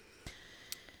heaven.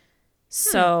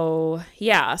 So,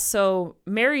 yeah, so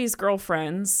Mary's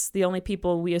girlfriends, the only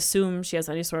people we assume she has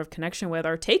any sort of connection with,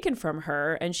 are taken from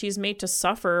her, and she's made to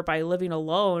suffer by living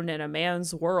alone in a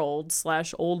man's world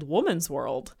 / old woman's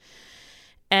world.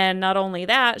 And not only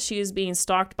that, she is being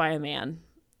stalked by a man.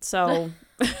 So,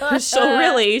 so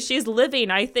really, she's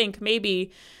living, I think,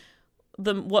 maybe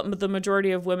what the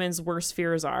majority of women's worst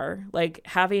fears are. Like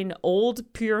having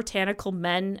old puritanical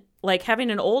men, like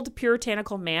having an old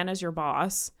puritanical man as your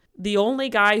boss. The only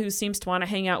guy who seems to want to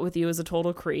hang out with you is a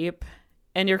total creep,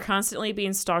 and you're constantly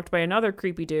being stalked by another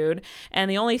creepy dude, and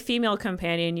the only female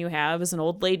companion you have is an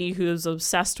old lady who's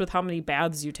obsessed with how many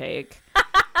baths you take.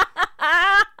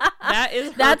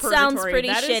 That sounds pretty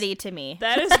shitty to me.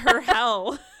 That is her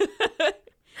hell.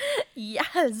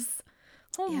 Yes.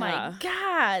 Oh my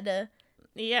God.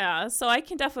 Yeah, so I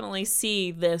can definitely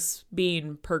see this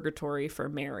being purgatory for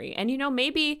Mary. And,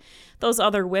 maybe those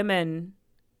other women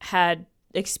had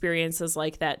experiences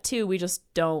like that too. We just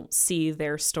don't see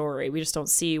their story. We just don't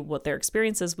see what their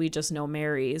experience is. We just know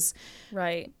Mary's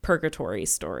purgatory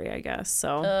story, I guess.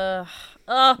 So,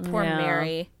 poor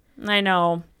Mary. I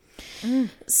know.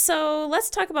 So let's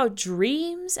talk about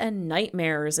dreams and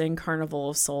nightmares in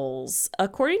Carnival of Souls.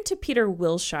 According to Peter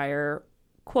Wilshire,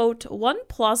 quote, one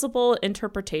plausible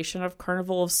interpretation of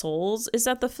Carnival of Souls is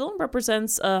that the film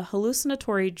represents a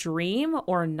hallucinatory dream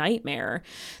or nightmare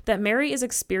that Mary is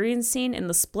experiencing in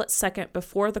the split second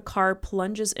before the car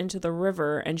plunges into the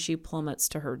river and she plummets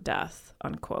to her death,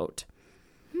 unquote.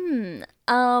 I'm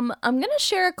going to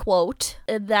share a quote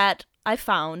that I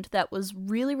found that was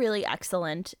really, really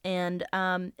excellent. And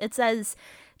it says,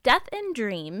 "Death in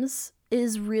dreams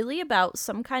is really about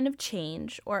some kind of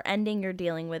change or ending you're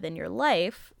dealing with in your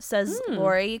life," says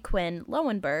Lori Quinn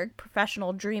Lowenberg,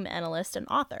 professional dream analyst and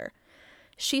author.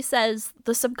 She says,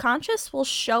 "The subconscious will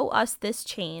show us this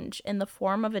change in the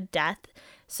form of a death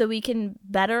so we can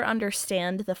better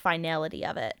understand the finality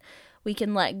of it. We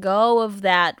can let go of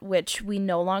that which we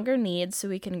no longer need so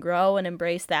we can grow and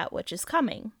embrace that which is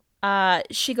coming."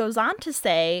 She goes on to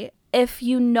say, "If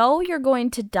you know you're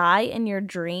going to die in your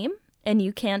dream and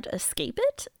you can't escape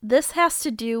it, this has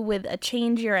to do with a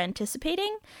change you're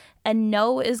anticipating and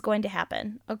know is going to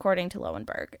happen," according to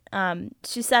Lowenberg.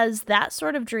 She says that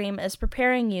sort of dream is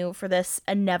preparing you for this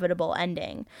inevitable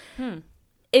ending.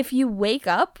 If you wake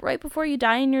up right before you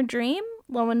die in your dream,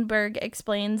 Lowenberg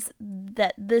explains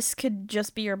that this could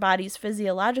just be your body's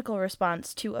physiological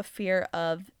response to a fear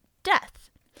of death.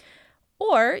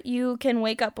 Or you can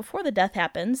wake up before the death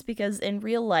happens because in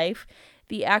real life,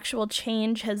 the actual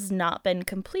change has not been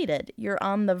completed. You're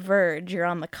on the verge, you're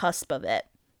on the cusp of it.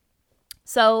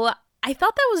 So I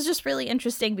thought that was just really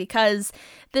interesting because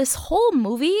this whole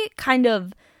movie kind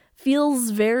of feels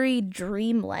very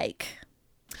dreamlike.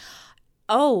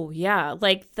 Oh, yeah.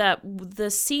 Like the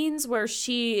scenes where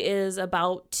she is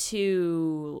about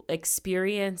to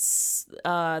experience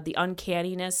the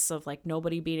uncanniness of like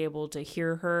nobody being able to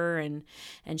hear her and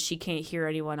she can't hear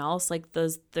anyone else. Like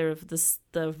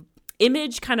the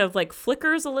image kind of like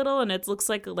flickers a little and it looks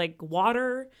like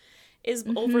water is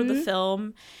over the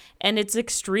film, and it's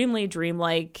extremely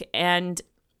dreamlike. And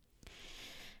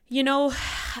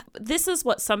this is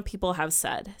what some people have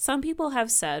said. Some people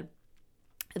have said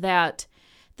that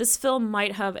this film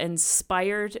might have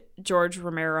inspired George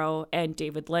Romero and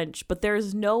David Lynch, but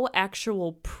there's no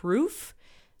actual proof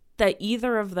that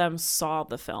either of them saw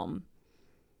the film.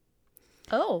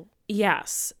 Oh.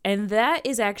 Yes. And that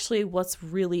is actually what's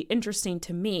really interesting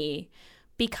to me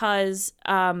because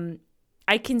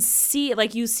I can see,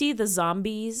 like, you see the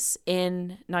zombies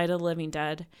in Night of the Living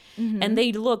Dead, and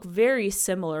they look very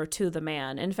similar to the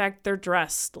man. In fact, they're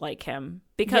dressed like him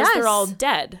because they're all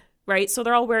dead. Right, so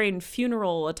they're all wearing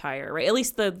funeral attire, right? At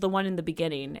least the one in the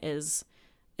beginning is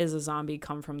a zombie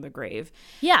come from the grave.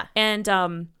 Yeah,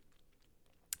 and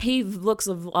he looks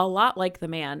a lot like the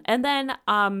man. And then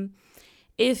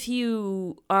if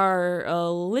you are a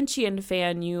Lynchian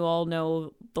fan, you all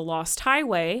know The Lost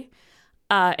Highway,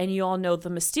 and you all know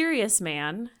the mysterious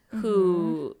man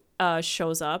who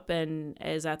shows up and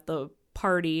is at the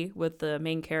party with the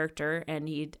main character, and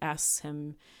he asks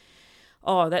him.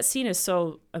 Oh, that scene is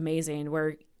so amazing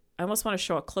where I almost want to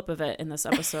show a clip of it in this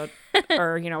episode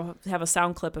or, have a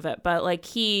sound clip of it. But like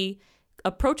he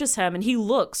approaches him, and he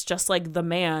looks just like the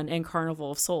man in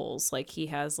Carnival of Souls. Like, he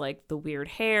has like the weird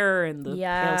hair and the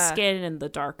pale skin and the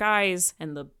dark eyes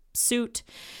and the suit.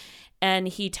 And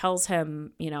he tells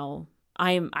him, you know,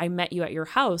 I met you at your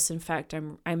house. In fact,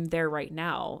 I'm there right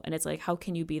now. And it's like, how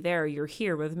can you be there? You're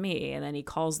here with me. And then he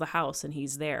calls the house, and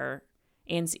he's there.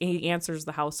 And he answers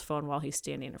the house phone while he's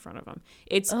standing in front of him.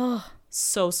 It's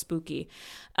so spooky.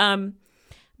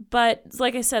 But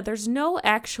like I said, there's no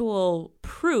actual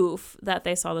proof that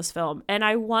they saw this film. And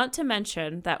I want to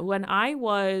mention that when I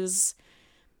was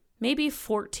maybe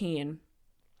 14,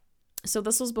 so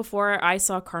this was before I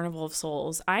saw Carnival of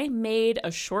Souls, I made a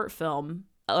short film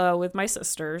with my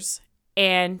sisters,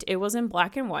 and it was in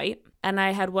black and white. And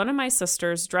I had one of my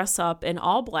sisters dress up in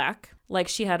all black. Like,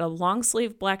 she had a long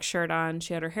sleeve black shirt on.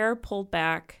 She had her hair pulled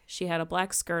back. She had a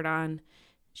black skirt on.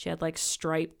 She had like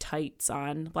striped tights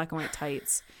on, black and white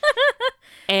tights.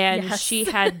 And she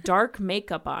had dark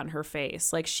makeup on her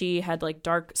face. Like, she had like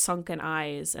dark sunken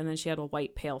eyes, and then she had a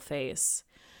white pale face.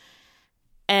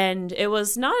 And it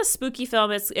was not a spooky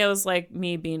film. It was like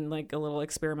me being like a little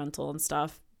experimental and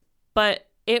stuff. But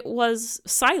it was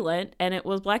silent, and it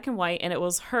was black and white, and it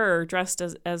was her dressed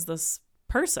as this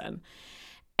person.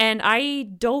 And I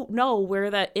don't know where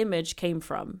that image came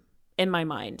from in my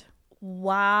mind.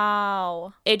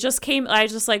 Wow. It just came, I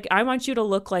just like, I want you to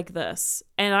look like this.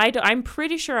 And I'm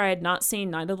pretty sure I had not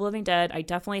seen Night of the Living Dead. I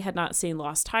definitely had not seen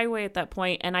Lost Highway at that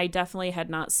point, and I definitely had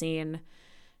not seen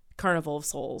Carnival of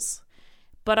Souls.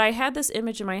 But I had this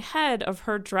image in my head of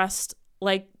her dressed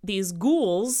like these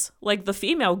ghouls, like the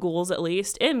female ghouls at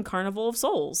least, in Carnival of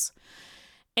Souls.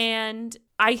 And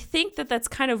I think that that's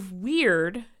kind of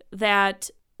weird that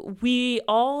we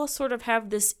all sort of have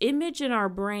this image in our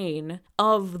brain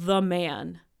of the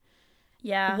man.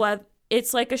 Yeah. What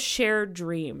it's like a shared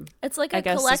dream. It's like a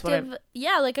collective,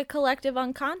 like a collective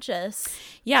unconscious.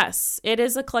 Yes, it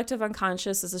is a collective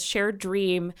unconscious. It's a shared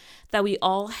dream that we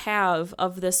all have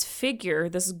of this figure,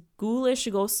 this ghoulish,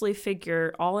 ghostly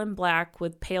figure, all in black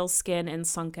with pale skin and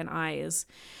sunken eyes.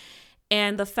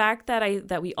 And the fact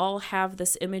that we all have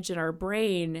this image in our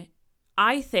brain,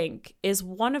 I think, is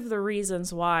one of the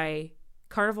reasons why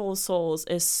Carnival of Souls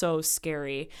is so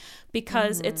scary,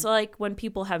 because it's like when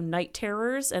people have night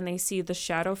terrors and they see the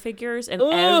shadow figures and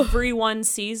everyone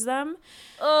sees them.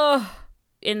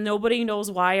 And nobody knows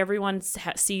why everyone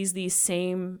sees these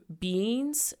same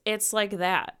beings. It's like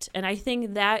that. And I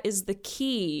think that is the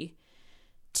key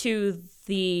to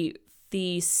the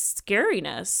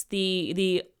scariness,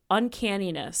 the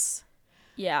uncanniness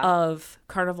of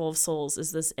Carnival of Souls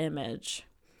is this image.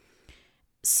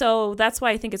 So that's why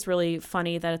I think it's really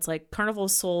funny that it's like Carnival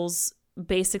of Souls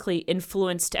basically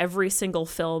influenced every single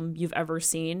film you've ever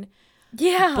seen.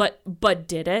 Yeah. But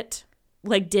did it?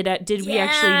 Like, did we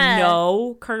actually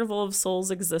know Carnival of Souls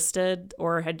existed,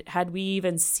 or had we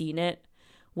even seen it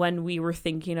when we were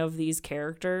thinking of these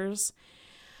characters?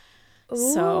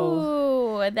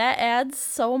 Ooh, that adds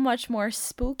so much more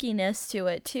spookiness to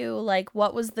it too. Like,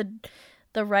 what was the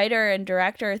writer and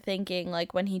director thinking,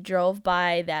 like, when he drove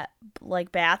by that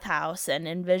like bathhouse and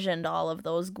envisioned all of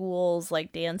those ghouls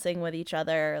like dancing with each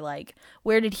other? Like,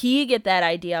 where did he get that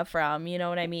idea from? You know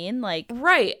what I mean? Like,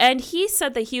 right. And he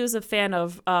said that he was a fan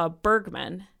of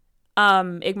Bergman,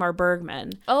 Ingmar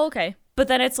Bergman. Oh, okay. But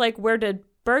then it's like, where did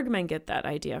Bergman get that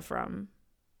idea from?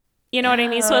 You know what I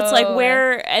mean? So it's like,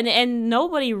 where, and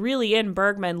nobody really in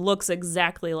Bergman looks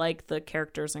exactly like the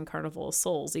characters in Carnival of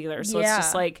Souls either. So it's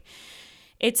just like,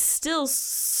 it still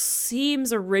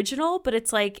seems original, but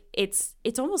it's like, it's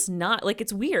almost not. Like,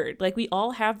 it's weird. Like, we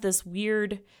all have this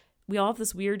weird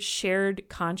shared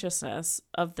consciousness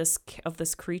of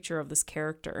this creature, of this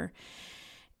character.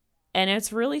 And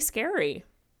it's really scary.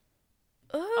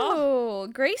 Oh,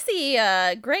 Gracie,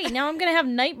 great. Now I'm going to have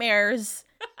nightmares.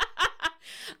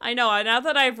 I know. Now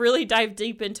that I've really dived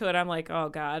deep into it, I'm like, oh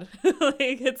God,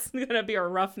 like, it's going to be a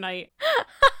rough night.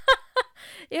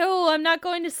 Ew, I'm not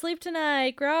going to sleep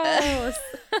tonight. Gross.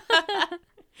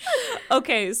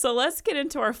 Okay, so let's get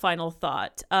into our final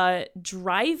thought.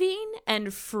 Driving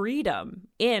and freedom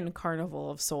in Carnival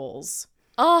of Souls.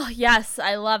 Oh, yes,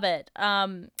 I love it.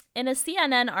 In a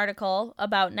CNN article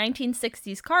about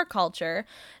 1960s car culture,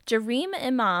 Jareem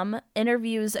Imam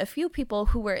interviews a few people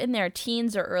who were in their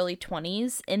teens or early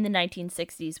 20s in the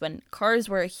 1960s when cars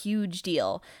were a huge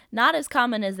deal, not as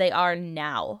common as they are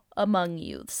now among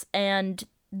youths. And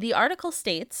the article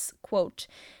states, quote,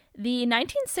 "The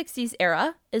 1960s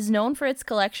era is known for its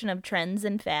collection of trends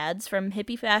and fads from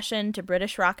hippie fashion to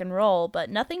British rock and roll, but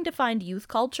nothing defined youth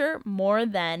culture more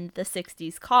than the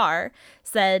 60s car,"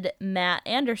 said Matt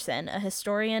Anderson, a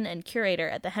historian and curator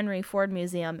at the Henry Ford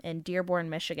Museum in Dearborn,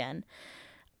 Michigan.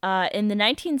 In the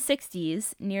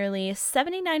 1960s, nearly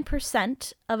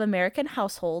 79% of American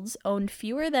households owned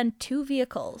fewer than 2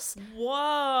 vehicles.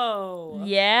 Whoa.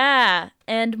 Yeah,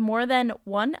 and more than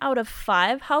 1 out of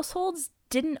 5 households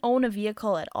didn't own a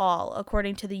vehicle at all,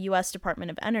 according to the U.S. Department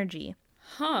of Energy.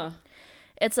 Huh.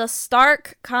 It's a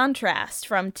stark contrast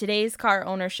from today's car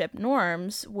ownership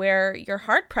norms, where you're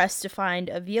hard-pressed to find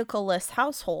a vehicle-less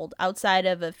household outside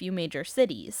of a few major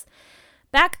cities.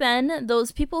 Back then,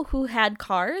 those people who had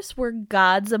cars were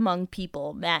gods among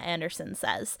people, Matt Anderson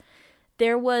says.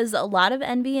 There was a lot of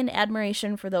envy and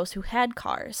admiration for those who had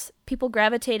cars. People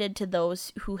gravitated to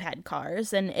those who had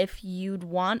cars, and if you'd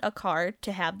want a car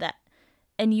to have that,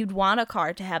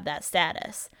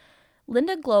 status.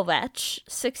 Linda Glovech,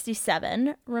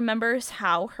 67, remembers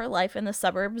how her life in the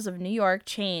suburbs of New York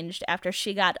changed after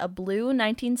she got a blue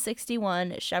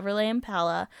 1961 Chevrolet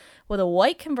Impala with a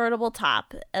white convertible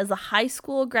top as a high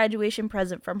school graduation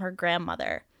present from her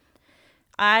grandmother.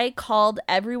 I called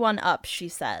everyone up, she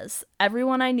says.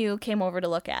 Everyone I knew came over to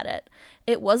look at it.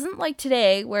 It wasn't like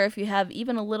today, where if you have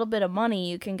even a little bit of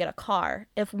money, you can get a car.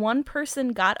 If one person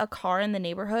got a car in the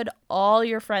neighborhood, all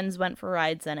your friends went for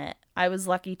rides in it. I was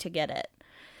lucky to get it.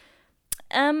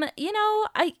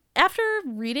 After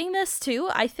reading this too,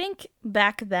 I think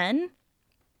back then,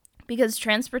 because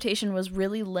transportation was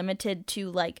really limited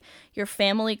to like your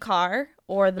family car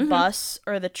or the bus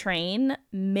or the train,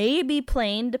 maybe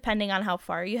plane, depending on how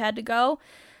far you had to go.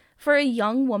 For a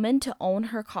young woman to own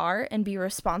her car and be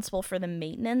responsible for the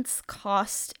maintenance,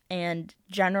 cost, and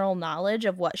general knowledge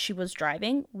of what she was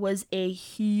driving was a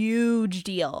huge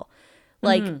deal.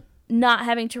 Like, not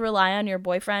having to rely on your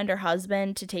boyfriend or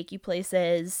husband to take you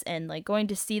places, and like going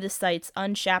to see the sights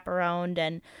unchaperoned,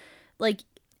 and like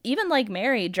even like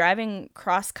Mary driving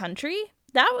cross country,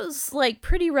 that was like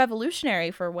pretty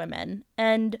revolutionary for women.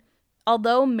 And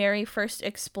although Mary first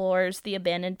explores the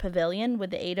abandoned pavilion with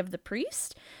the aid of the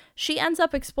priest, she ends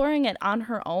up exploring it on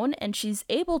her own, and she's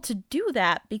able to do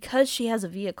that because she has a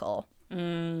vehicle.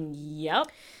 Yep.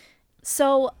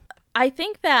 So I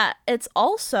think that it's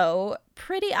also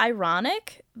pretty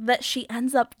ironic that she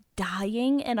ends up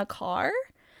dying in a car,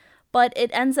 but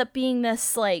it ends up being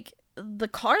this, like, the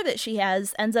car that she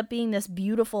has ends up being this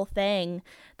beautiful thing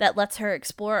that lets her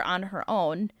explore on her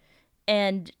own,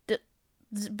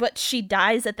 but she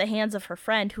dies at the hands of her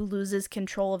friend, who loses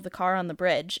control of the car on the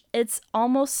bridge. It's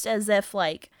almost as if,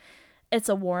 like, it's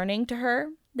a warning to her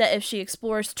that if she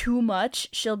explores too much,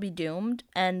 she'll be doomed.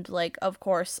 And, like, of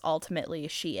course, ultimately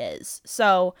she is.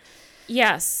 So,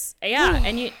 yes. Yeah.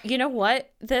 And you know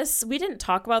what? We didn't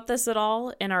talk about this at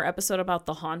all in our episode about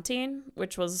The Haunting,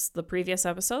 which was the previous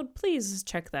episode. Please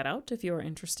check that out if you are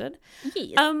interested.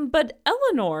 yes. But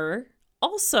Eleanor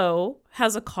also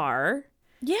has a car.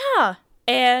 Yeah.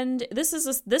 And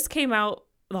this came out,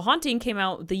 The Haunting came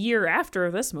out the year after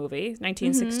this movie,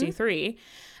 1963.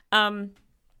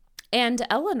 And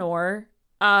Eleanor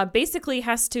basically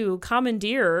has to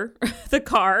commandeer the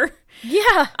car.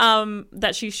 Yeah.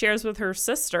 That she shares with her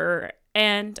sister,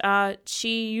 and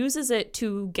she uses it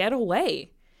to get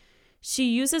away. She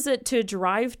uses it to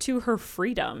drive to her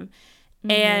freedom,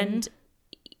 and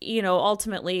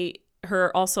ultimately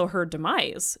her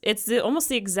demise. It's almost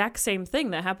the exact same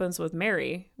thing that happens with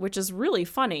Mary, which is really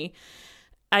funny.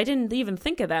 I didn't even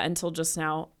think of that until just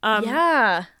now.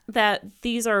 Yeah. That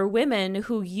these are women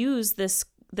who use this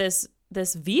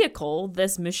vehicle,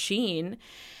 this machine,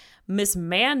 this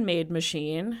man-made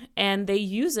machine, and they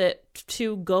use it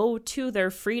to go to their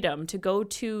freedom, to go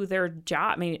to their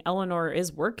job. I mean, Eleanor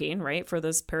is working, right, for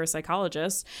this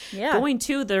parapsychologist, going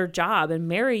to their job, and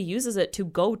Mary uses it to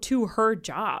go to her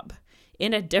job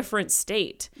in a different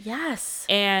state. Yes.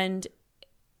 And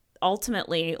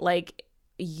ultimately, like,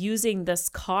 using this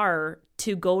car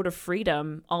to go to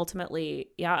freedom ultimately,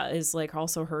 is like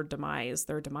also their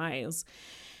demise.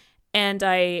 And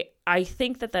I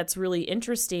think that that's really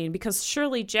interesting because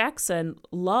Shirley Jackson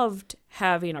loved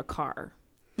having a car.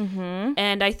 Mm-hmm.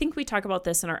 And I think we talk about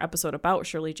this in our episode about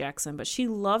Shirley Jackson, but she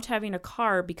loved having a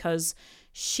car because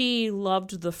she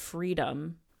loved the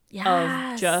freedom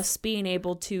of just being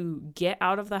able to get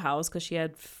out of the house, because she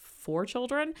had 4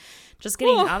 children, just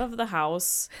getting out of the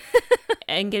house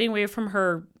and getting away from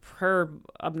her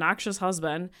obnoxious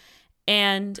husband.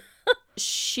 And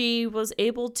she was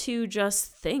able to just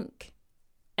think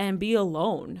and be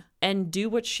alone and do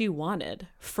what she wanted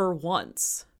for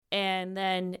once. And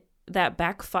then that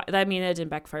backfired. I mean, it didn't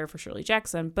backfire for Shirley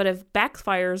Jackson, but it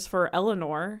backfires for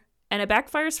Eleanor and it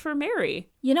backfires for Mary.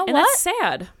 You know and what? That's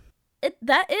sad.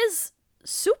 That is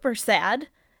super sad,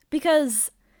 because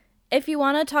if you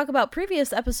want to talk about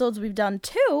previous episodes we've done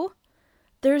too,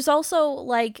 there's also,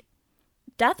 like,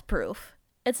 Death Proof.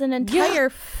 It's an entire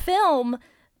film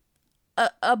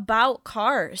about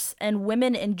cars and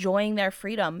women enjoying their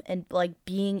freedom and like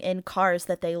being in cars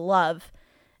that they love.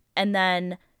 And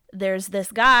then there's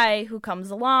this guy who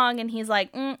comes along and he's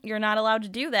like, you're not allowed to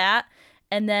do that.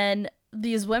 And then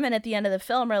these women at the end of the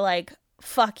film are like,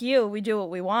 fuck you, we do what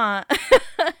we want.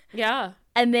 Yeah.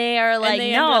 And they are like, and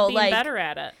they no, end up being like better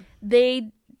at it.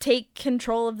 they take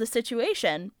control of the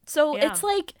situation. So Yeah. it's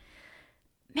like,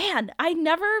 man, I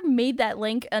never made that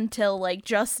link until like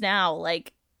just now,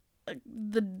 like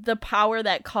the power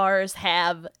that cars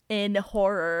have in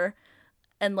horror.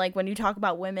 And like when you talk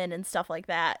about women and stuff like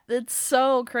that, it's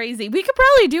so crazy. We could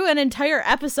probably do an entire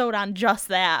episode on just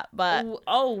that, but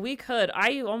Oh, we could.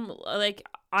 I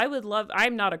would love,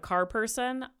 I'm not a car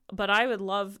person, but I would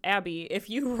love, Abby, if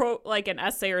you wrote like an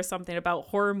essay or something about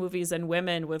horror movies and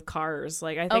women with cars.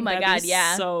 Like, I think that'd be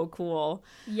so cool.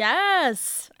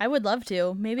 Yes, I would love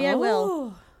to. Maybe I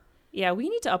will. Yeah, we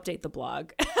need to update the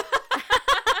blog.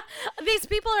 These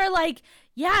people are like,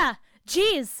 yeah,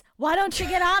 geez, why don't you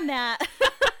get on that?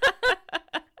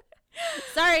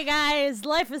 Sorry, guys.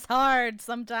 Life is hard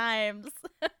sometimes.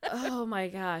 Oh my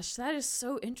gosh, that is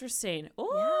so interesting.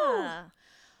 Oh, Yeah.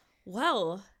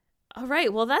 Well, all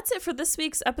right. Well, that's it for this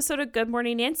week's episode of Good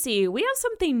Morning Nancy. We have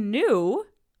something new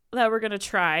that we're going to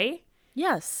try.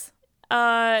 Yes.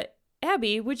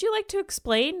 Abby, would you like to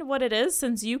explain what it is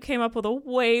since you came up with a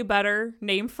way better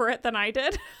name for it than I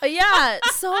did? Yeah.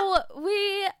 So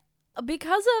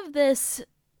because of this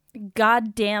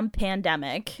goddamn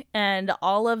pandemic and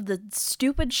all of the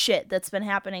stupid shit that's been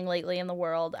happening lately in the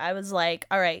world, I was like,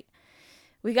 all right,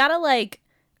 we got to like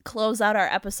close out our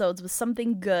episodes with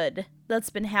something good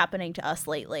that's been happening to us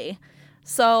lately.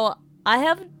 So I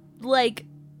have like,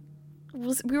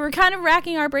 we were kind of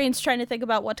racking our brains trying to think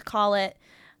about what to call it.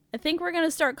 I think we're going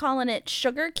to start calling it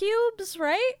sugar cubes,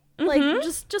 right? Mm-hmm. Like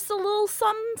just a little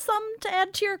some to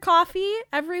add to your coffee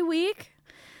every week.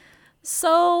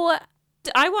 So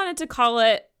I wanted to call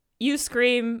it You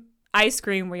Scream, I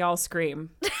Scream, We All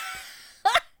Scream.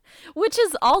 which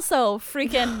is also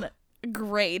freaking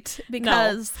great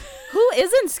because who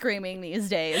isn't screaming these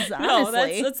days,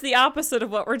 honestly? No, that's the opposite of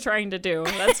what we're trying to do.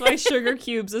 That's why Sugar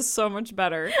Cubes is so much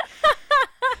better.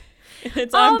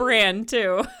 It's on brand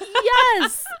too.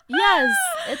 yes.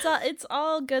 It's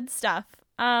all good stuff.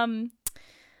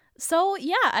 So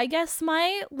yeah, I guess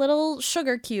my little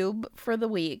sugar cube for the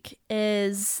week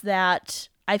is that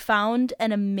I found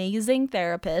an amazing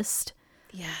therapist.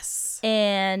 Yes.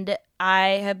 And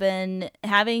I have been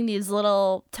having these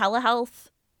little telehealth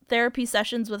therapy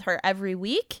sessions with her every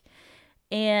week.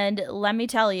 And let me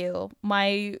tell you,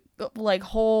 my like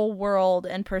whole world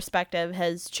and perspective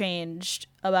has changed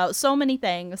about so many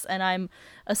things. And I'm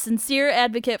a sincere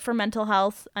advocate for mental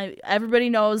health. Everybody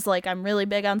knows like I'm really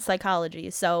big on psychology.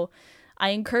 So I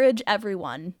encourage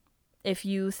everyone, if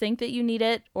you think that you need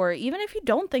it, or even if you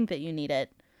don't think that you need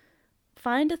it,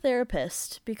 find a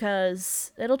therapist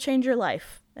because it'll change your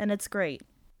life and it's great.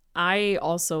 I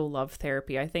also love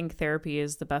therapy. I think therapy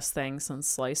is the best thing since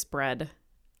sliced bread.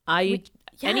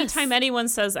 Anytime anyone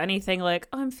says anything like,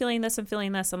 oh, I'm feeling this,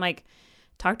 I'm like,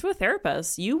 talk to a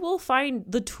therapist. You will find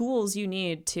the tools you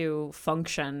need to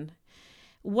function.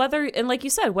 And like you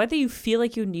said, whether you feel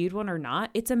like you need one or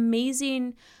not, it's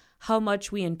amazing how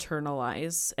much we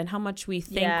internalize and how much we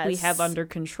think we have under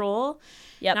control,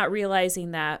 not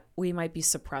realizing that we might be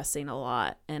suppressing a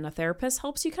lot. And a therapist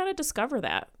helps you kind of discover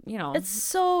that, you know. It's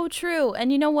so true.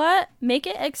 And you know what? Make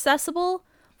it accessible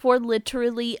for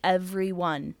literally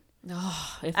everyone.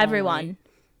 Oh, everyone.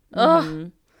 Mm-hmm.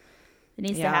 It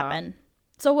needs to happen.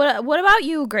 So what about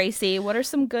you, Gracie? What's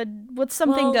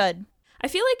something good? I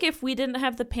feel like if we didn't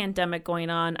have the pandemic going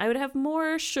on, I would have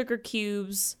more sugar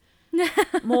cubes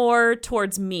more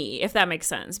towards me, if that makes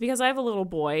sense, because I have a little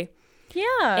boy.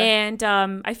 Yeah. And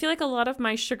I feel like a lot of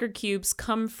my sugar cubes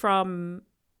come from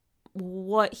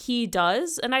what he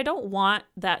does, and I don't want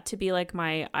that to be like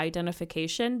my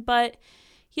identification, but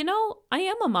you know, I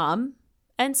am a mom,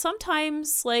 and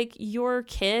sometimes like your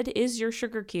kid is your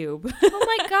sugar cube.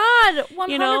 Oh my god, 100%.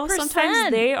 You know,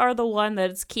 sometimes they are the one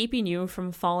that's keeping you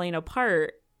from falling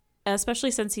apart,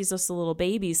 especially since he's just a little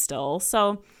baby still.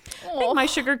 So I think my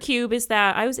sugar cube is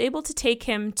that I was able to take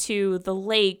him to the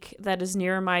lake that is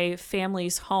near my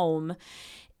family's home,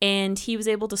 and he was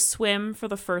able to swim for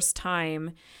the first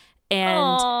time,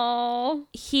 and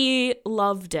he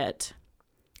loved it.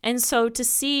 And so to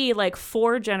see like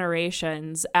 4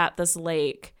 generations at this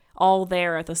lake all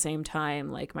there at the same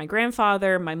time, like my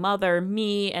grandfather, my mother,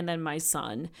 me, and then my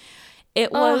son.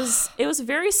 It was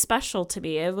very special to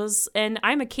me. It was, and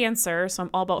I'm a Cancer, so I'm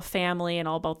all about family and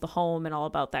all about the home and all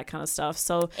about that kind of stuff.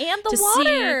 So and the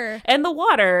water. And the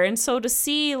water. And so to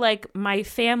see like my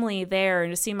family there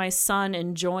and to see my son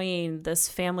enjoying this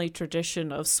family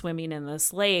tradition of swimming in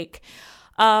this lake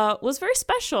was very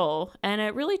special, and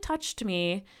it really touched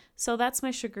me. So that's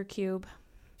my sugar cube.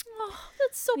 Oh,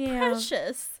 that's so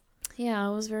precious. Yeah,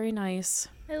 it was very nice.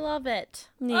 I love it.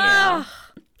 Yeah.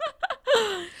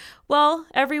 Well,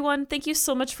 everyone, thank you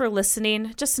so much for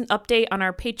listening. Just an update on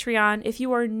our Patreon. If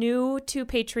you are new to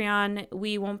Patreon,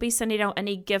 we won't be sending out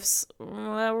any gifts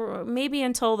maybe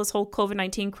until this whole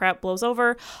COVID-19 crap blows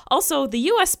over. Also, the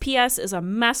USPS is a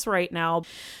mess right now.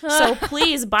 So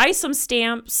please buy some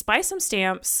stamps.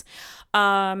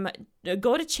 Go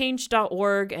to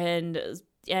change.org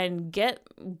and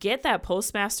get that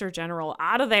Postmaster General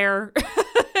out of there.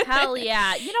 Hell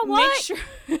yeah. You know what? Make sure.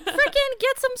 Freaking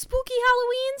get some spooky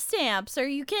Halloween stamps. Are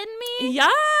you kidding me?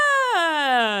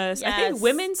 Yes. I think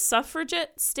women's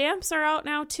suffragette stamps are out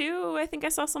now too. I think I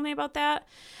saw something about that.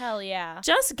 Hell yeah.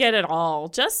 Just get it all.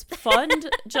 Just fund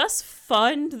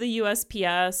the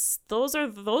USPS. Those are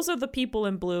the people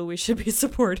in blue we should be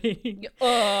supporting.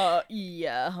 Yeah,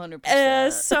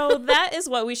 100%. So that is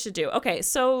what we should do. Okay,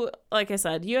 so like I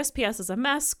said, USPS is a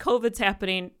mess. COVID's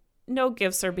happening. No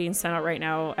gifts are being sent out right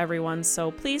now, everyone,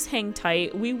 so please hang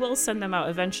tight. We will send them out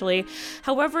eventually.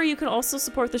 However, you can also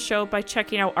support the show by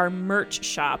checking out our merch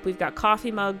shop. We've got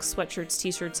coffee mugs, sweatshirts,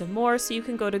 t-shirts, and more, so you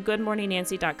can go to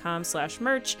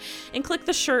goodmorningnancy.com/merch and click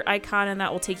the shirt icon, and that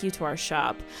will take you to our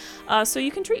shop. So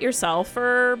you can treat yourself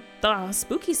for the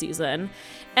spooky season.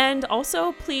 And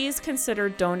also, please consider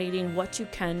donating what you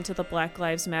can to the Black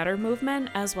Lives Matter movement,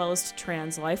 as well as to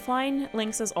Trans Lifeline.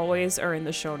 Links, as always, are in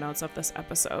the show notes of this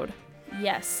episode.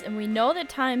 Yes, and we know that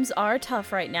times are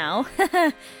tough right now.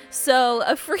 So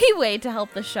a free way to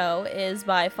help the show is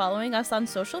by following us on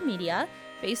social media,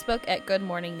 Facebook at Good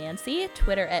Morning Nancy,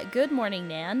 Twitter at Good Morning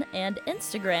Nan, and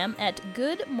Instagram at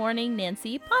Good Morning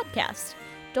Nancy Podcast.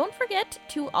 Don't forget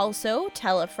to also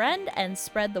tell a friend and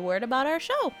spread the word about our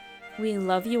show. We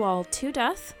love you all to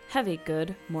death. Have a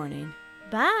good morning.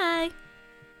 Bye!